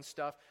Passover and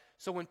stuff.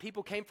 So when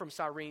people came from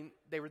Cyrene,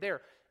 they were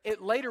there.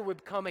 It later would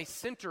become a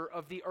center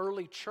of the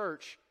early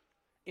church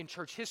in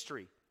church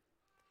history.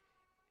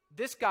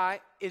 This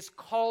guy is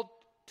called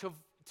to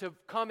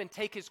come and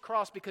take his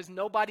cross because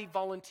nobody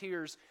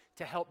volunteers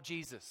to help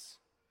Jesus.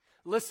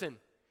 Listen,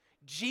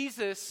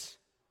 Jesus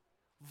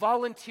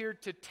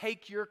volunteered to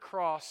take your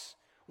cross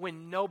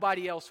when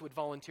nobody else would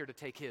volunteer to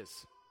take his.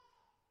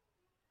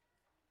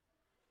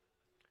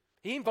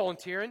 He ain't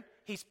volunteering.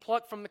 He's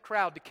plucked from the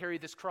crowd to carry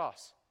this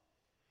cross.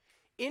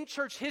 In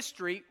church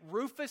history,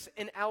 Rufus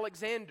and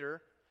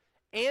Alexander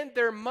and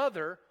their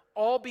mother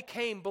all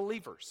became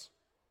believers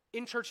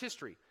in church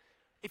history.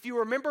 If you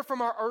remember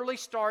from our early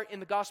start in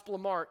the Gospel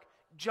of Mark,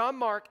 John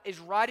Mark is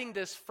writing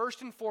this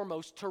first and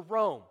foremost to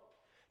Rome,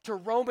 to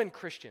Roman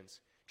Christians.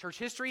 Church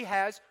history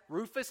has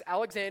Rufus,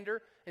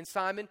 Alexander, and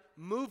Simon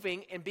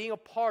moving and being a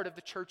part of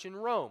the church in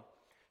Rome.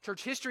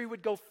 Church history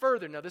would go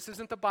further. Now, this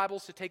isn't the Bible,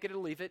 so take it or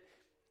leave it.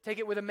 Take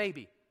it with a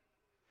maybe.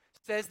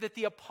 It says that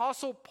the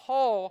Apostle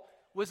Paul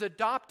was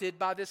adopted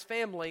by this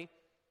family.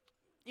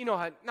 You know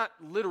how, not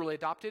literally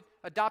adopted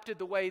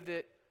the way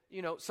that,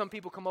 some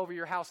people come over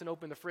your house and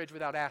open the fridge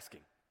without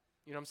asking.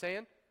 You know what I'm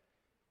saying?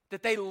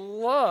 That they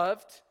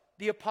loved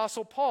the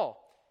Apostle Paul.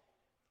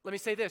 Let me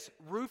say this.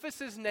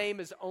 Rufus's name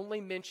is only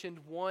mentioned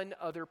one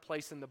other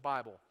place in the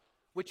Bible.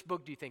 Which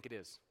book do you think it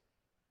is?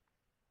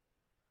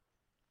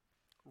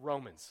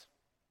 Romans.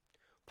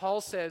 Paul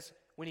says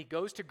when he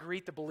goes to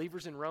greet the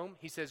believers in Rome,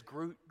 he says,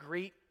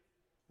 greet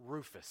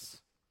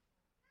Rufus.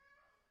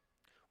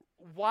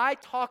 Why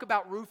talk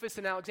about Rufus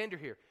and Alexander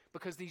here?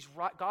 Because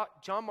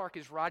John Mark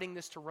is writing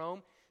this to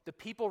Rome. the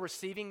people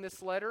receiving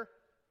this letter,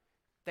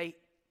 they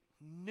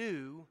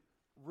knew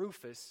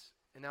Rufus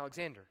and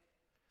Alexander.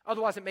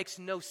 Otherwise, it makes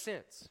no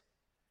sense.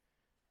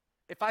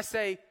 If I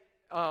say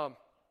to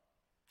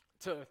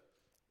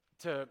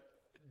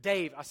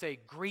Dave, I say,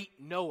 greet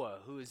Noah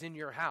who is in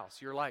your house,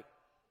 you're like,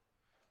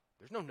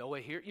 there's no Noah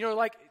here.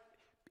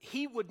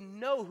 He would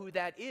know who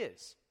that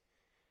is.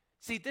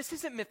 See, this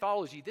isn't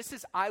mythology. This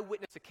is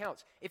eyewitness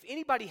accounts. If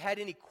anybody had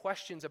any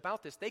questions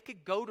about this, they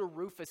could go to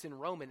Rufus in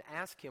Rome and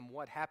ask him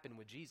what happened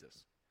with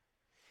Jesus.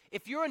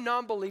 If you're a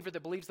non-believer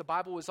that believes the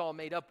Bible was all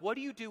made up, what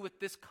do you do with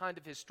this kind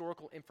of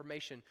historical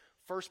information,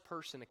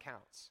 first-person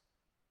accounts?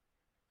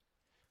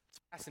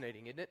 It's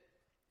fascinating, isn't it?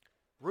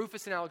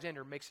 Rufus and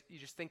Alexander you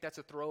just think that's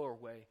a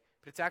throwaway,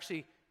 but it's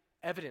actually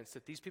evidence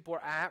that these people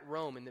are at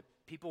Rome and the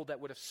people that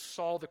would have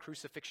saw the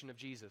crucifixion of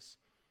Jesus.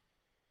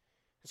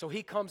 And so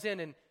he comes in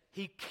and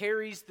he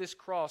carries this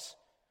cross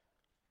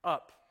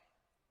up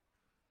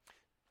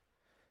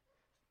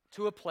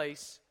to a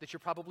place that you're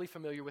probably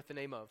familiar with the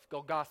name of,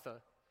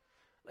 Golgotha.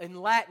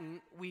 In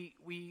Latin,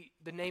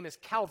 the name is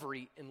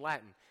Calvary in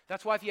Latin.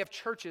 That's why if you have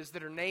churches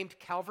that are named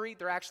Calvary,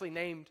 they're actually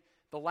named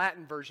the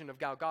Latin version of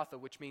Golgotha,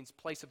 which means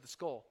place of the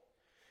skull.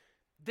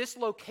 This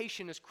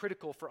location is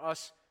critical for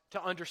us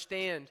to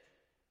understand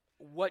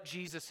what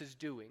Jesus is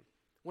doing.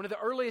 One of the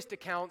earliest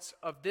accounts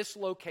of this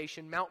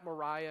location, Mount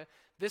Moriah,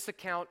 this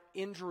account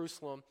in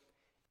Jerusalem,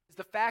 is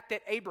the fact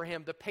that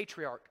Abraham, the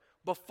patriarch,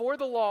 before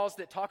the laws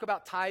that talk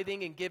about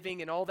tithing and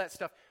giving and all that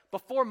stuff,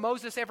 before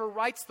Moses ever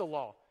writes the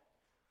law,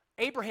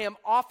 Abraham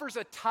offers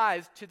a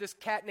tithe to this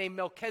cat named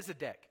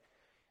Melchizedek.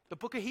 The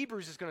book of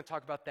Hebrews is going to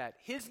talk about that.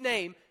 His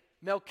name,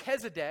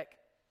 Melchizedek,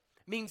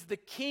 means the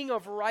king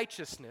of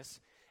righteousness,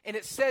 and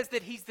it says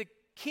that he's the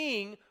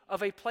king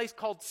of a place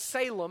called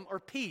Salem, or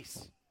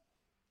peace.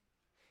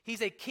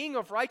 He's a king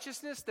of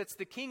righteousness that's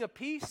the king of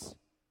peace.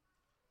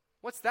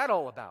 What's that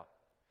all about?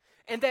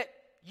 And that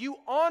you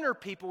honor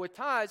people with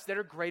tithes that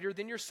are greater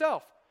than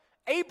yourself.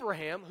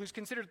 Abraham, who's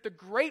considered the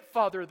great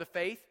father of the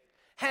faith,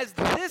 has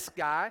this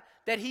guy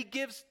that he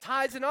gives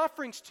tithes and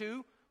offerings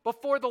to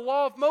before the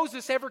law of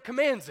Moses ever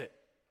commands it.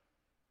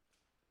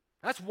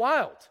 That's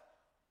wild.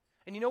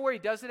 And you know where he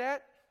does it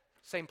at?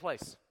 Same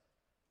place.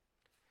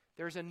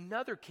 There's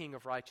another king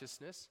of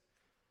righteousness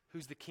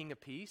who's the king of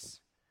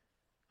peace,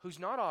 who's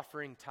not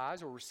offering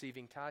tithes or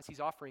receiving tithes. He's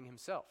offering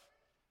himself.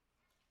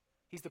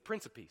 He's the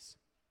Prince of Peace.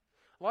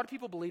 A lot of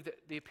people believe that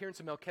the appearance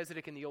of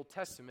Melchizedek in the Old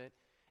Testament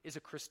is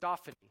a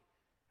Christophany,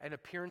 an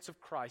appearance of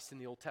Christ in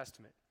the Old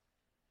Testament.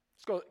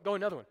 Let's go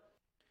another one.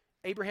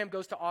 Abraham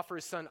goes to offer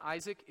his son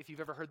Isaac, if you've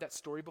ever heard that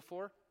story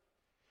before.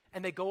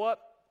 And they go up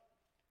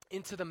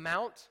into the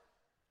mount.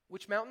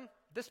 Which mountain?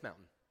 This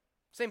mountain.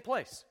 Same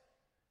place.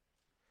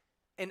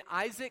 And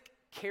Isaac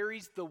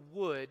carries the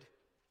wood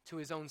to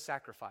his own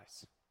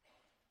sacrifice.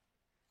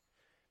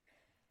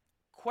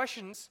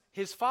 Questions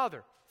his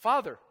father.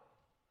 Father,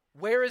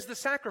 where is the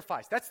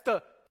sacrifice? That's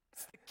the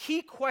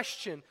key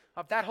question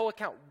of that whole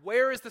account.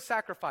 Where is the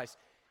sacrifice?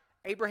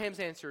 Abraham's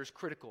answer is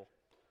critical.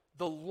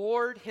 The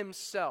Lord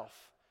himself,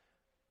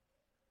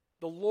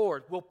 the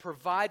Lord will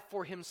provide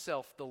for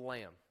himself the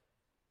lamb.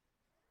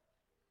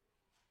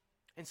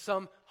 And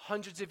some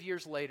hundreds of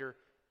years later,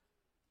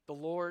 the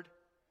Lord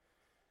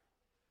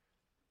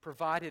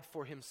provided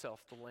for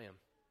himself the lamb.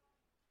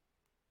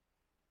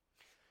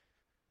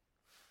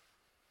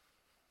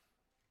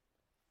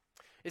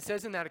 It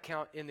says in that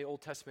account in the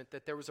Old Testament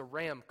that there was a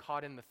ram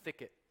caught in the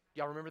thicket.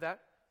 Y'all remember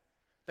that?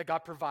 That God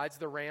provides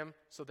the ram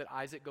so that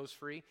Isaac goes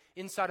free.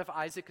 Inside of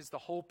Isaac is the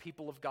whole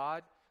people of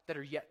God that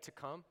are yet to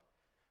come.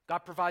 God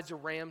provides a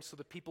ram so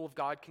the people of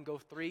God can go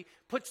free.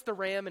 Puts the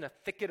ram in a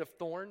thicket of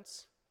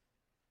thorns.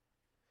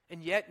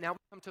 And yet, now we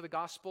come to the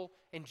gospel,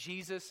 and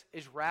Jesus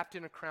is wrapped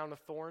in a crown of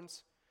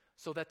thorns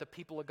so that the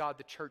people of God,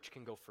 the church,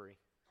 can go free.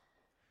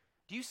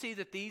 Do you see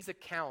that these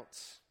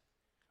accounts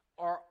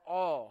are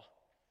all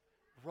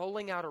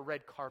rolling out a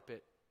red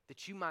carpet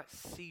that you might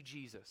see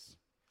Jesus?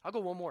 I'll go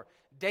one more.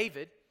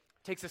 David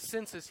takes a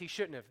census he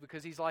shouldn't have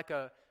because he's like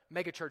a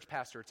megachurch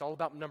pastor. It's all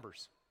about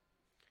numbers.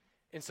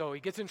 And so he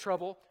gets in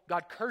trouble.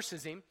 God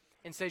curses him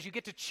and says, you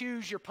get to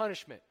choose your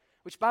punishment,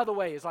 which, by the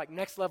way, is like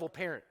next level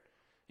parent.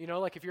 You know,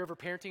 like if you're ever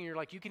parenting, you're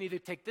like, you can either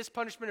take this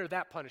punishment or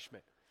that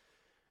punishment.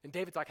 And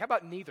David's like, how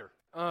about neither?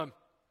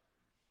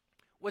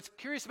 What's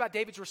curious about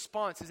David's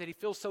response is that he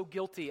feels so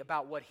guilty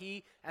about what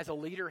he, as a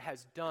leader,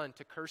 has done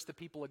to curse the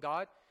people of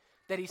God,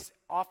 that he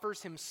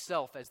offers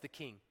himself as the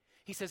king.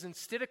 He says,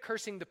 instead of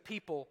cursing the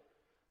people,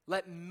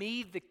 let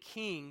me, the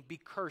king, be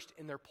cursed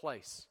in their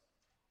place.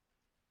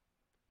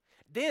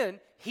 Then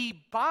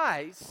he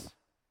buys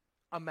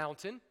a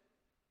mountain,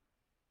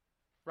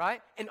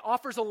 right, and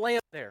offers a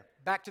lamb there.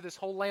 Back to this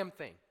whole lamb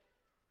thing.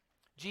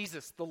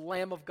 Jesus, the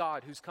Lamb of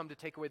God, who's come to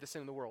take away the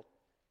sin of the world.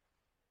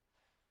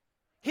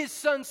 His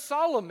son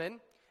Solomon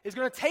is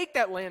going to take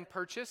that land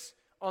purchase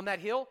on that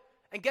hill,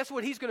 and guess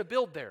what he's going to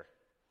build there?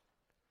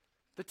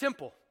 The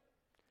temple.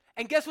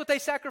 And guess what they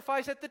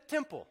sacrifice at the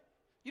temple?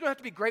 You don't have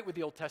to be great with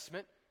the Old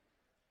Testament,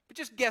 but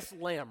just guess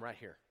lamb right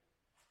here.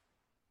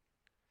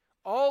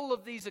 All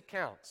of these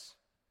accounts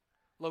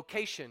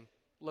location,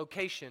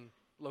 location,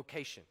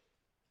 location.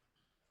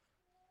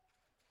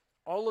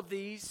 All of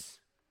these,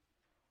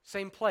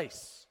 same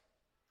place.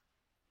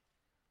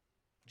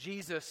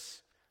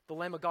 Jesus, the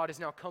Lamb of God, has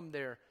now come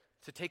there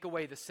to take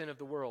away the sin of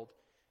the world.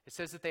 It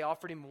says that they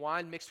offered him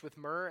wine mixed with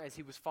myrrh as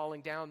he was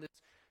falling down. This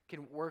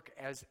can work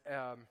as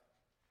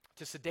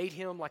to sedate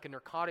him like a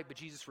narcotic, but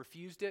Jesus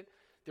refused it.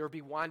 There will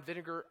be wine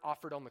vinegar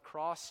offered on the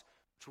cross,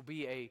 which will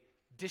be a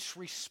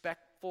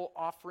disrespectful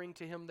offering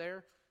to him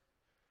there.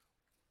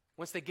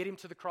 Once they get him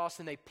to the cross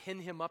and they pin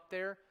him up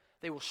there,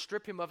 they will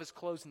strip him of his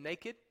clothes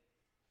naked.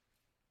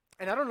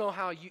 And I don't know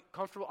how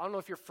comfortable, I don't know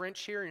if you're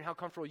French here and how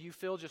comfortable you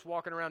feel just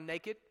walking around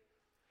naked.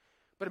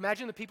 But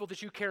imagine the people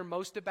that you care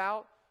most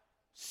about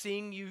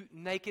seeing you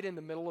naked in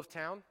the middle of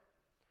town.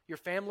 Your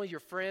family, your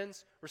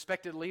friends,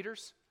 respected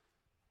leaders.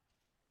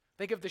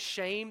 Think of the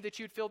shame that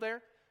you'd feel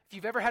there. If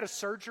you've ever had a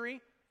surgery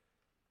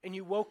and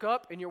you woke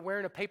up and you're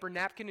wearing a paper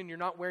napkin and you're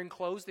not wearing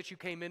clothes that you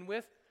came in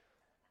with,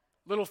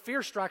 little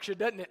fear strikes you,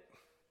 doesn't it?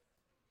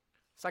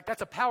 It's like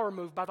that's a power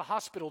move by the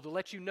hospital to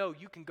let you know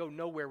you can go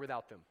nowhere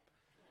without them.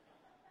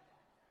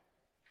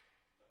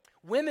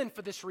 Women,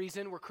 for this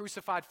reason, were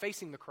crucified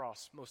facing the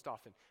cross most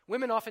often.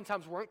 Women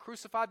oftentimes weren't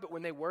crucified, but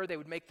when they were, they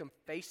would make them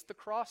face the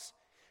cross.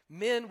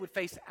 Men would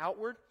face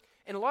outward.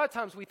 And a lot of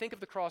times we think of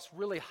the cross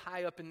really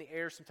high up in the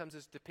air. Sometimes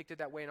it's depicted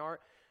that way in art.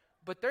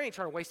 But they ain't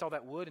trying to waste all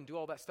that wood and do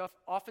all that stuff.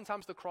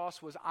 Oftentimes the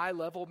cross was eye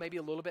level, maybe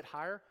a little bit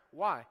higher.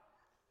 Why?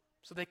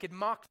 So they could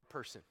mock the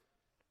person.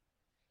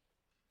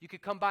 You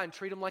could come by and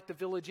treat them like the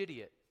village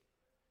idiot.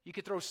 You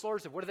could throw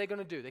slurs at. What are they going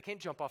to do? They can't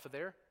jump off of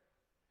there.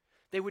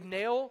 They would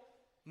nail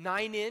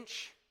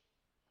 9-inch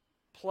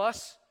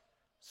plus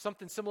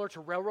something similar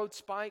to railroad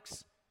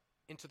spikes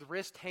into the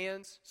wrist,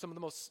 hands,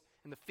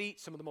 in the feet,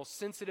 some of the most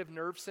sensitive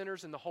nerve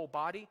centers in the whole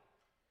body.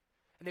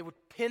 And they would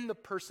pin the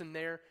person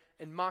there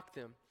and mock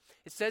them.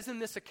 It says in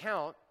this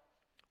account,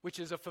 which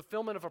is a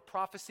fulfillment of a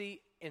prophecy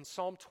in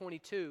Psalm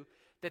 22,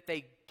 that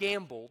they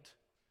gambled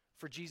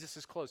for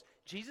Jesus' clothes.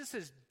 Jesus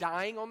is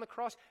dying on the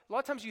cross. A lot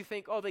of times you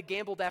think, oh, they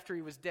gambled after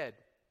he was dead.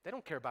 They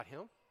don't care about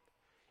him.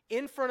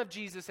 In front of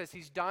Jesus, as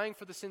he's dying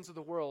for the sins of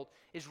the world,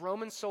 is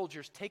Roman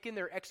soldiers taking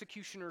their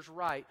executioner's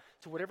right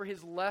to whatever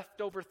his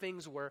leftover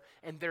things were,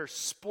 and they're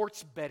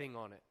sports betting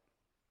on it.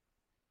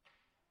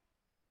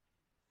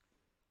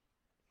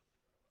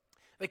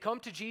 They come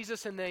to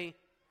Jesus and they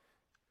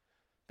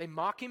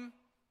mock him.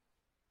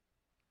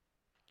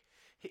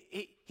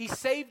 He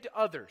saved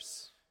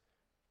others,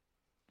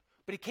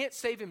 but he can't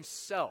save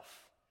himself.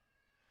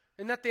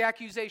 Isn't that the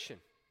accusation?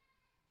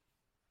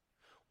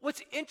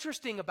 What's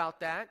interesting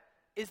about that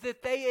is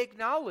that they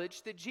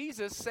acknowledge that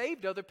Jesus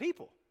saved other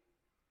people.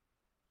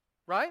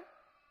 Right?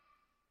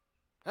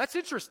 That's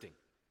interesting.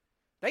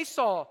 They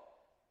saw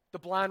the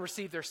blind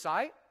receive their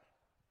sight.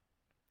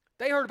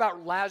 They heard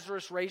about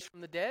Lazarus raised from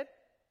the dead.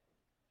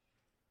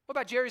 What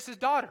about Jairus'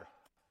 daughter?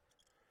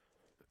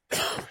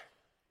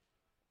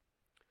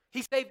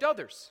 He saved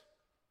others.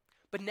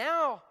 But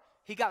now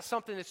he got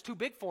something that's too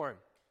big for him.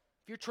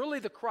 If you're truly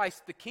the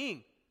Christ, the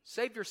King,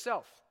 save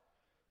yourself.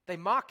 They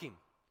mock him.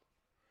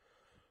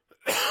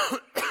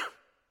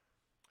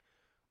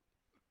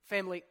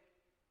 Family,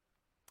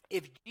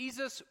 if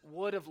Jesus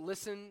would have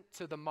listened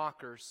to the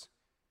mockers,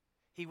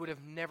 he would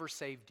have never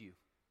saved you.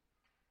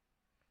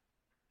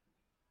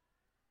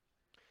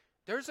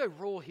 There's a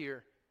rule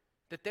here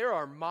that there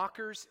are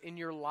mockers in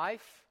your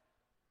life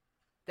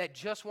that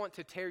just want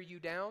to tear you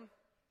down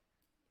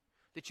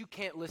that you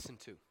can't listen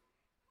to.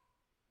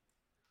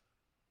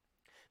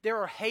 There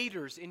are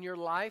haters in your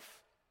life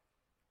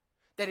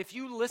that if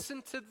you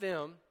listen to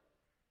them,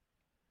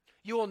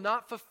 you will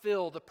not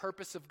fulfill the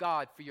purpose of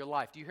God for your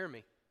life. Do you hear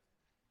me?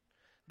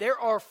 There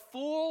are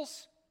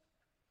fools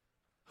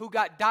who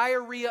got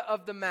diarrhea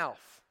of the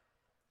mouth,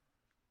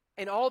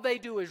 and all they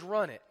do is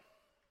run it.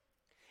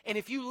 And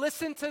if you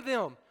listen to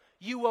them,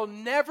 you will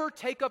never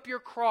take up your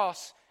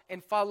cross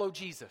and follow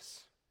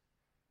Jesus.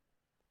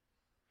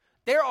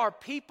 There are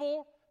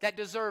people that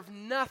deserve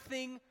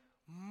nothing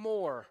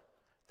more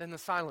than the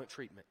silent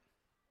treatment.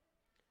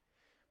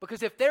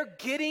 Because if they're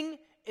getting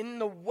in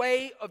the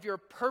way of your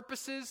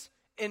purposes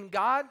in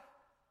God,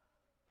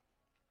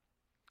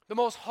 the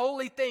most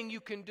holy thing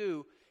you can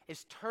do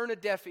is turn a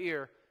deaf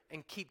ear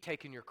and keep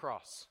taking your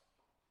cross.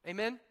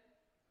 Amen?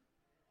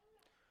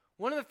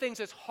 One of the things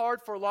that's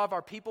hard for a lot of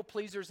our people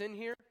pleasers in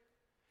here,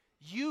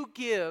 you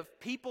give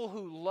people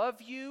who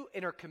love you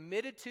and are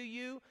committed to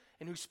you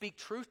and who speak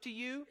truth to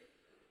you,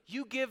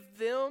 you give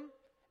them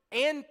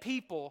and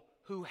people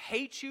who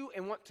hate you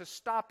and want to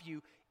stop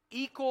you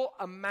equal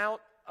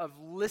amount of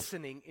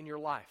listening in your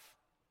life.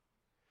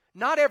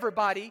 Not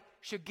everybody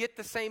should get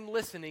the same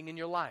listening in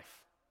your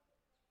life.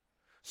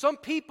 Some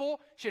people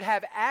should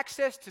have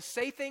access to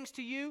say things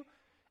to you,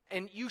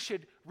 and you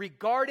should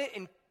regard it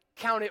and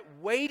count it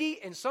weighty,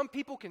 and some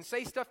people can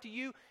say stuff to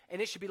you,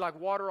 and it should be like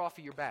water off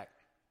of your back.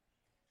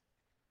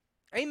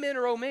 Amen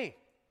or oh me.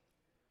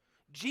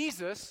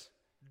 Jesus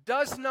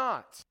does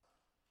not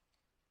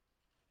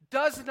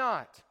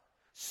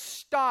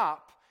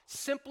stop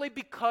simply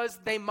because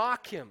they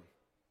mock him.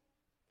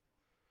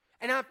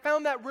 And I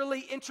found that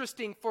really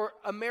interesting for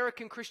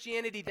American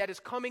Christianity that is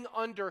coming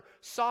under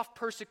soft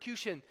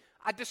persecution.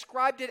 I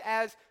described it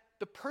as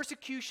the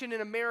persecution in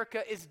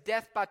America is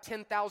death by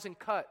 10,000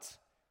 cuts.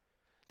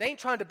 They ain't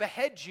trying to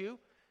behead you.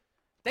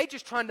 They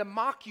just trying to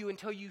mock you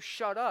until you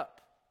shut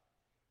up.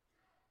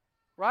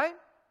 Right?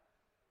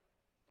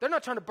 They're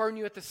not trying to burn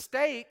you at the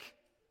stake.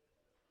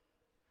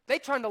 They're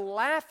trying to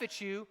laugh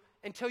at you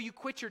until you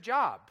quit your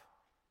job.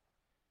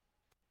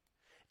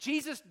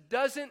 Jesus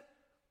doesn't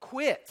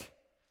quit.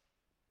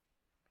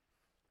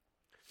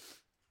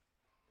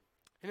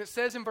 And it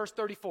says in verse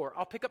 34,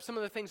 I'll pick up some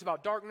of the things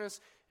about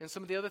darkness and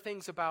some of the other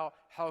things about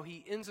how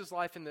he ends his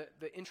life in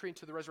the entry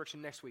into the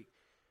resurrection next week.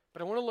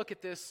 But I want to look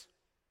at this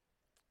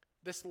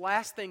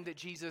last thing that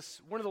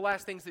Jesus, one of the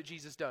last things that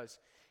Jesus does.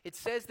 It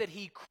says that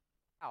he cried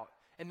out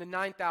in the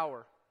 9th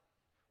hour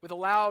with a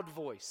loud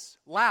voice.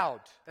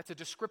 Loud, that's a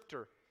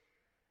descriptor.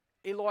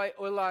 Eloi,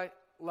 Eloi,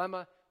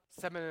 lema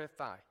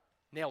sabachthani.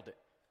 Nailed it.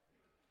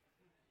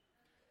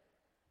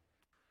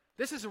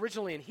 This is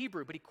originally in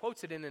Hebrew, but he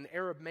quotes it in an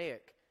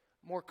Aramaic,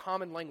 more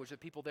common language that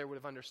people there would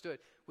have understood,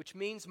 which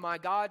means, my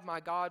God,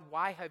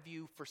 why have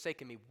you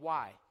forsaken me?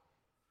 Why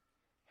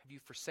have you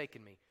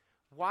forsaken me?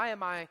 Why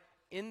am I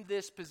in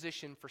this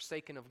position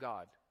forsaken of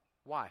God?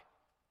 Why?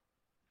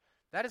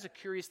 That is a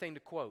curious thing to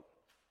quote.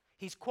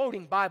 He's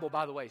quoting Bible,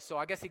 by the way, so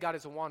I guess he got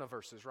his Awana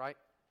verses, right?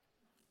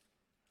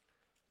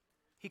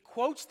 He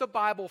quotes the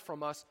Bible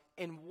from us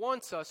and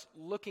wants us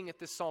looking at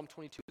this Psalm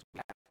 22 as we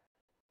have.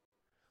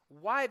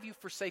 Why have you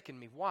forsaken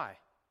me? Why?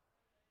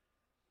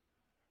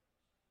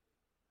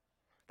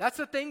 That's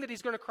the thing that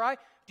he's going to cry.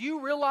 Do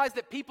you realize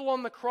that people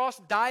on the cross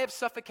die of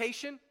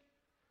suffocation?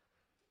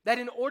 That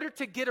in order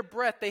to get a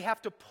breath, they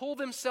have to pull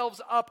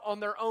themselves up on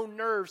their own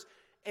nerves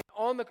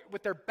and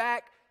with their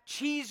back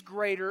cheese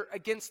grater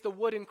against the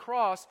wooden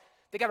cross.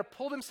 They got to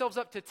pull themselves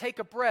up to take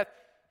a breath.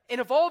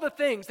 And of all the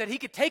things that he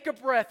could take a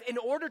breath in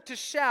order to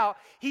shout,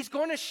 he's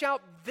going to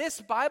shout this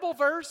Bible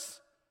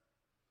verse.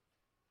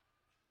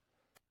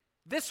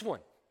 This one.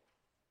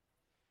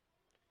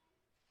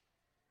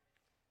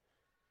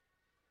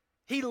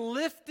 He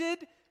lifted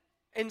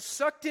and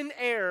sucked in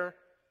air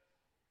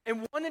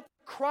and wanted to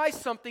cry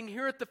something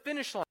here at the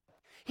finish line.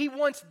 He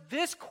wants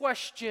this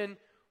question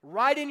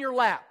right in your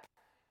lap.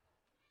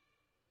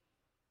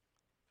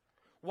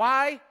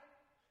 Why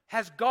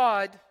has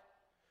God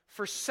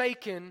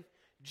forsaken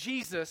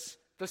Jesus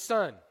the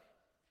Son?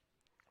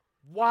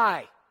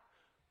 Why?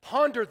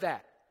 Ponder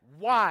that.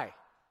 Why?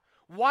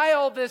 Why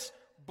all this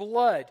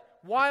blood?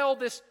 Why all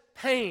this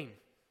pain?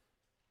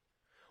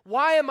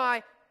 Why am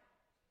I,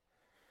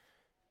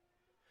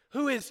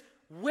 who is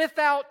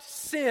without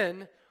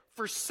sin,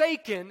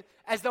 forsaken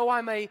as though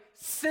I'm a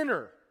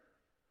sinner?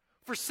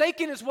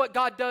 Forsaken is what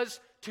God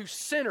does to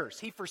sinners.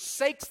 He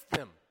forsakes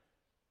them.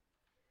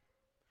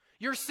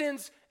 Your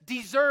sins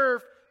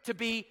deserve to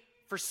be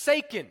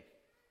forsaken.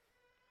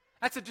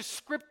 That's a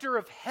descriptor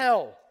of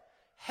hell.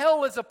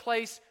 Hell is a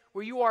place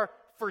where you are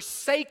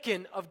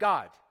forsaken of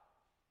God.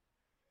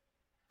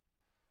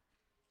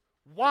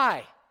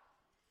 Why?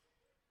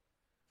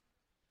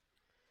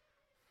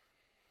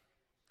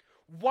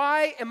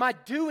 Why am I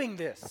doing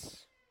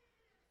this?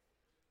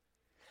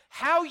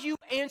 How you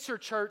answer,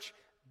 church,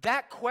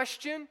 that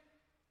question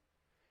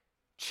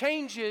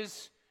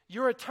changes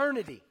your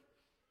eternity.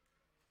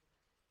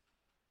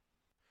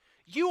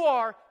 You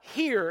are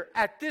here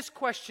at this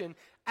question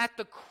at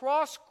the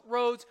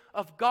crossroads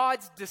of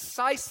God's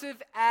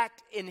decisive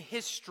act in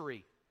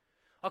history.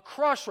 A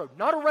crossroad,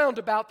 not a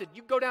roundabout that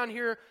you go down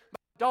here to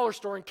the dollar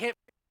store and can't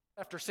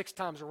after 6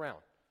 times around.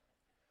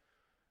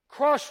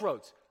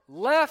 Crossroads,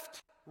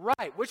 left,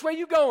 right. Which way are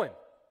you going?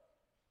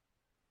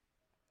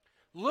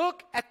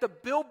 Look at the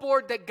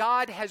billboard that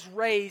God has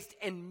raised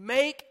and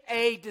make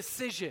a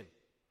decision.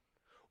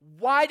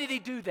 Why did he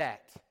do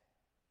that?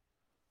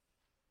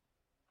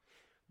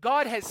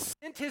 God has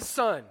sent his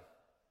Son,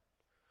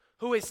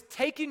 who has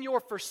taken your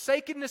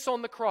forsakenness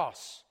on the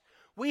cross.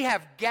 We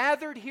have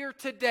gathered here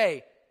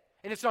today,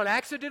 and it's not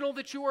accidental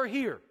that you are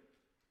here.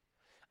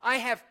 I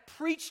have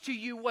preached to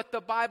you what the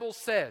Bible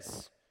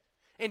says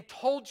and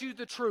told you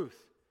the truth.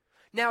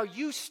 Now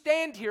you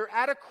stand here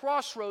at a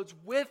crossroads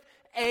with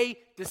a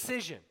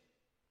decision.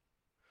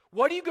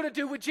 What are you going to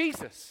do with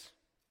Jesus?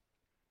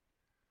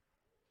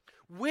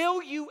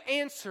 Will you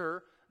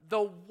answer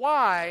the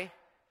why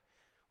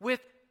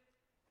with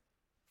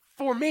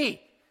for me?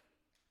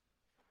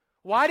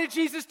 Why did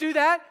Jesus do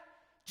that?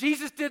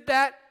 Jesus did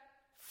that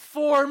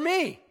for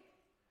me,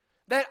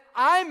 that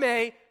I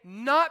may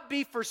not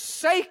be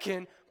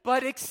forsaken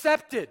but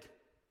accepted.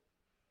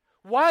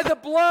 Why the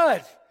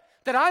blood?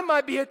 That I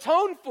might be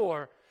atoned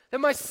for, that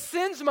my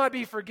sins might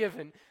be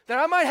forgiven, that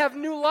I might have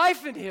new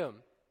life in him.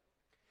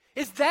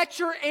 Is that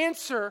your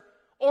answer,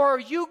 or are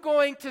you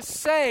going to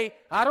say,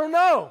 I don't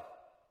know?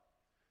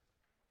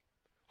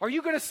 Are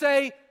you going to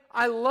say,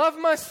 I love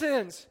my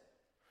sins,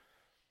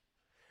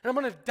 and I'm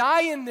going to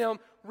die in them,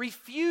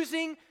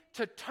 refusing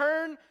to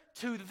turn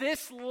to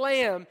this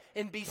Lamb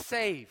and be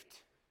saved?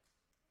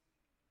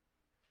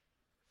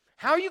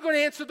 How are you going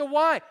to answer the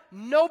why?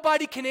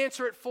 Nobody can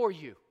answer it for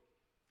you.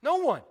 No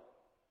one.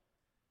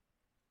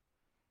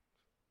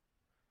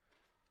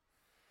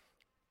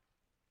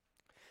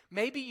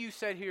 Maybe you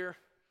sat here,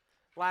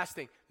 last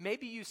thing,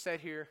 maybe you sat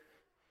here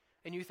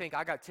and you think,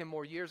 I got 10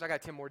 more years, I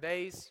got 10 more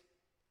days.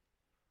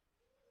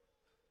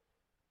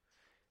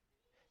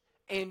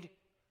 And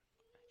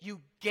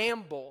you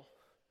gamble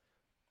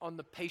on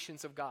the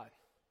patience of God.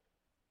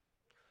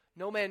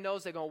 No man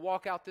knows they're going to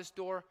walk out this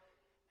door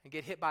and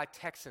get hit by a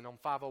Texan on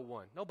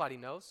 501. Nobody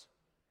knows.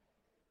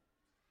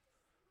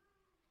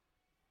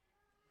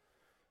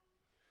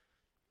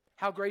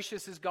 How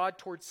gracious is God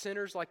towards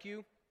sinners like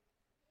you?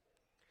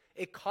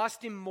 It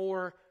cost him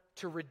more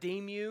to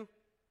redeem you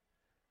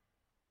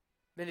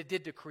than it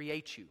did to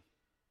create you.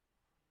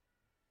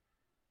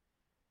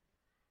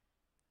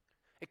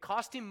 It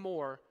cost him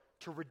more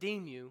to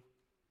redeem you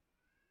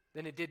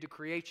than it did to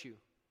create you.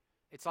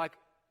 It's like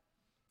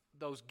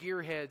those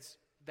gearheads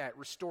that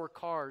restore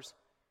cars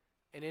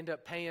and end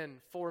up paying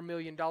 $4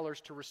 million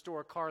to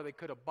restore a car they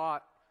could have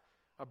bought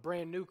a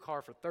brand new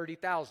car for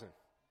 $30,000.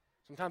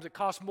 Sometimes it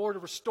costs more to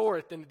restore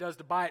it than it does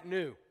to buy it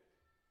new.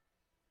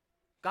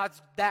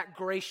 God's that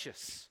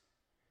gracious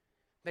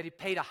that he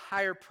paid a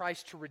higher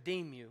price to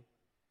redeem you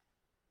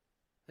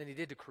than he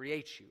did to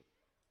create you.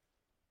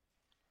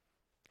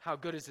 How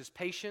good is his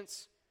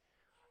patience?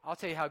 I'll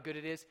tell you how good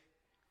it is.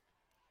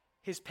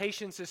 His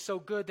patience is so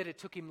good that it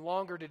took him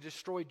longer to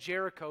destroy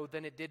Jericho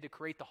than it did to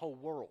create the whole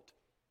world.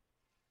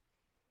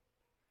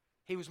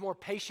 He was more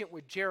patient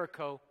with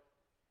Jericho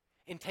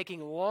in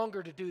taking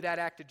longer to do that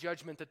act of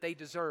judgment that they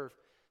deserve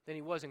than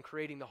he was in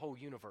creating the whole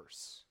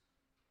universe.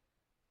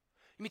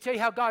 Let me tell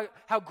you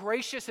how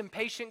gracious and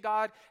patient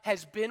God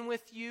has been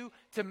with you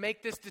to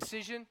make this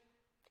decision.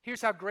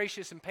 Here's how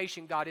gracious and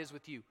patient God is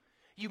with you.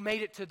 You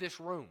made it to this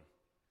room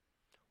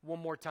one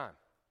more time.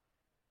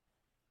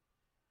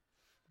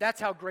 That's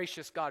how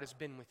gracious God has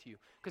been with you.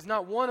 Because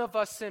not one of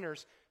us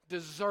sinners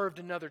deserved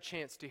another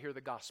chance to hear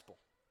the gospel.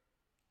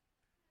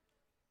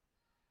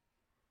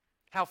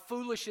 How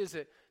foolish is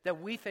it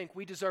that we think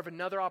we deserve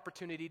another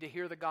opportunity to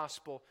hear the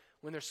gospel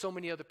when there's so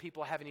many other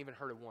people who haven't even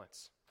heard it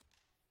once?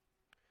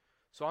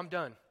 So I'm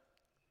done.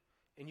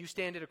 And you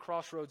stand at a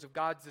crossroads of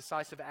God's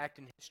decisive act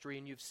in history,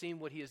 and you've seen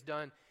what he has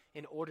done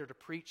in order to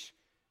preach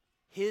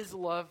his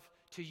love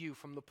to you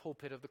from the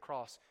pulpit of the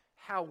cross.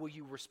 How will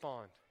you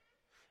respond?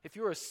 If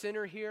you're a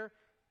sinner here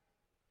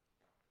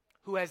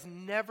who has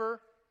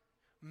never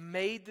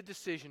made the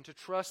decision to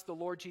trust the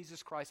Lord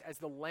Jesus Christ as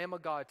the Lamb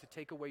of God to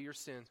take away your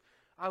sins,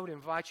 I would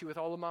invite you with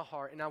all of my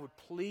heart, and I would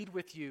plead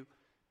with you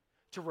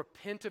to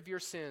repent of your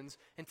sins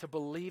and to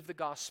believe the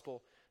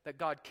gospel that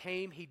God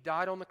came, he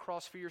died on the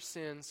cross for your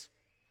sins,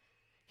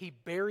 he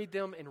buried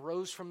them and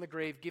rose from the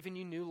grave, giving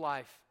you new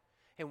life,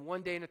 and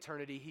one day in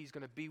eternity he's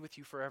going to be with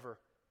you forever.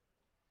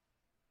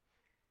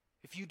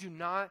 If you do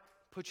not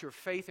put your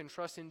faith and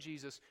trust in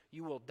Jesus,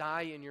 you will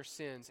die in your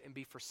sins and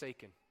be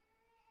forsaken.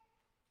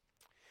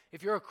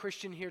 If you're a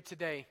Christian here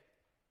today,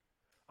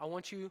 I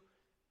want you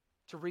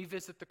to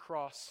revisit the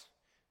cross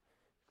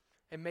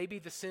and maybe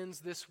the sins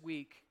this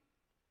week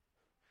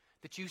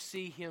that you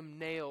see him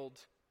nailed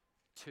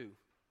to.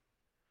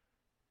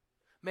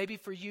 Maybe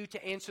for you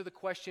to answer the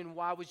question,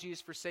 why was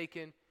Jesus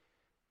forsaken?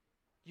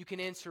 You can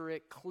answer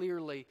it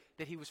clearly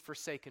that he was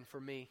forsaken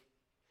for me.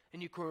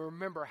 And you can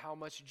remember how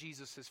much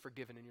Jesus has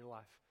forgiven in your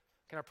life.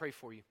 Can I pray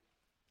for you?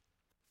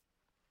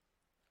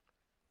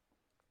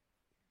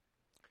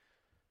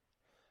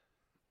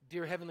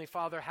 Dear Heavenly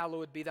Father,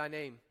 hallowed be thy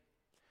name.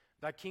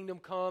 Thy kingdom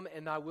come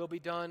and thy will be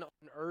done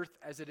on earth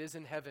as it is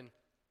in heaven.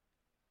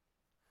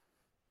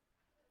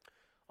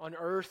 On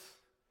earth,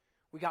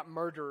 we got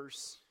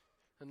murderers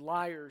and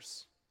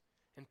liars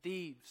and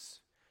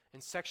thieves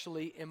and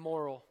sexually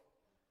immoral.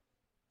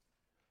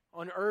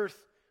 On earth,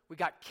 we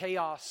got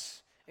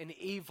chaos and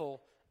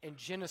evil and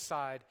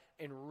genocide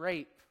and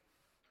rape.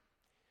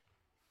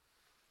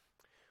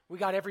 We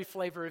got every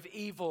flavor of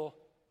evil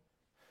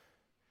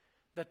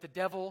that the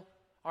devil,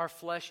 our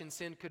flesh, and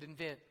sin could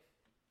invent.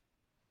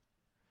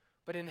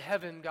 But in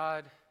heaven,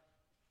 God,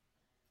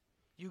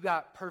 you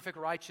got perfect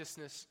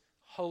righteousness,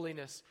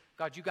 holiness.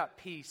 God, you got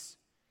peace.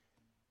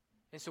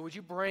 And so would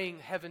you bring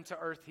heaven to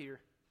earth here?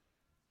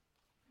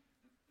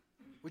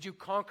 Would you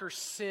conquer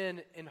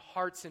sin in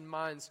hearts and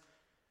minds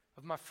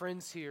of my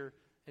friends here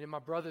and in my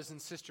brothers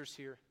and sisters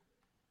here?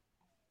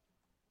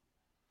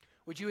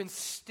 Would you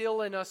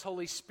instill in us,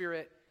 Holy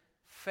Spirit,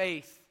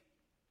 faith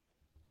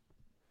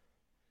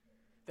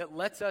that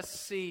lets us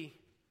see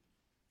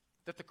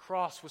that the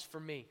cross was for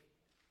me?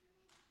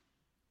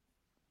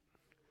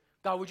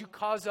 God, would you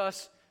cause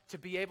us to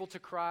be able to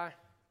cry,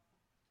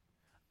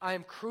 I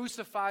am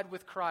crucified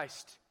with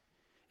Christ.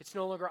 It's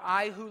no longer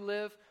I who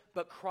live,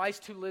 but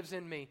Christ who lives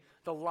in me.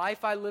 The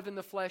life I live in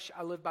the flesh,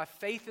 I live by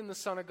faith in the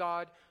Son of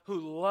God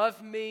who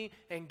loved me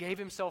and gave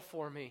himself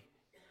for me.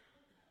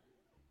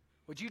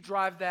 Would you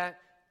drive that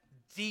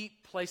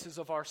deep places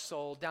of our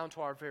soul down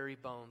to our very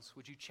bones?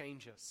 Would you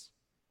change us?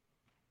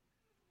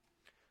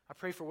 I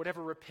pray for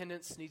whatever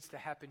repentance needs to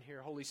happen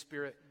here, Holy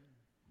Spirit.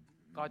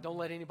 God, don't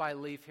let anybody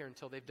leave here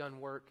until they've done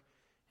work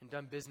and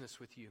done business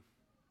with you.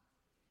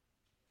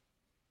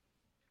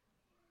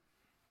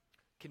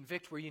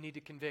 Convict where you need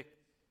to convict.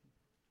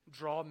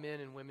 Draw men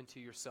and women to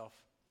yourself.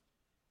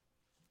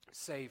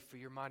 Save for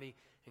your mighty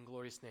and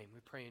glorious name. We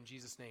pray in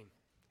Jesus' name.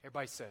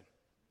 Everybody said,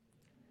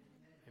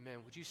 amen.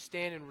 Would you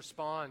stand and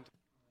respond?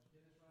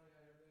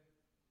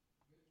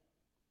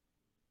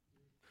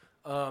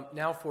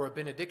 Now for a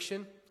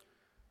benediction.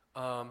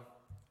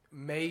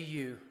 May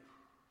you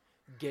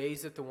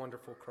gaze at the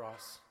wonderful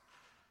cross,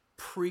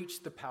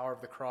 preach the power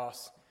of the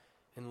cross,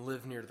 and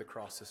live near to the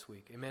cross this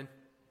week. Amen?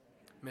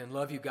 Amen.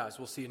 Love you guys.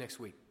 We'll see you next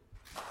week.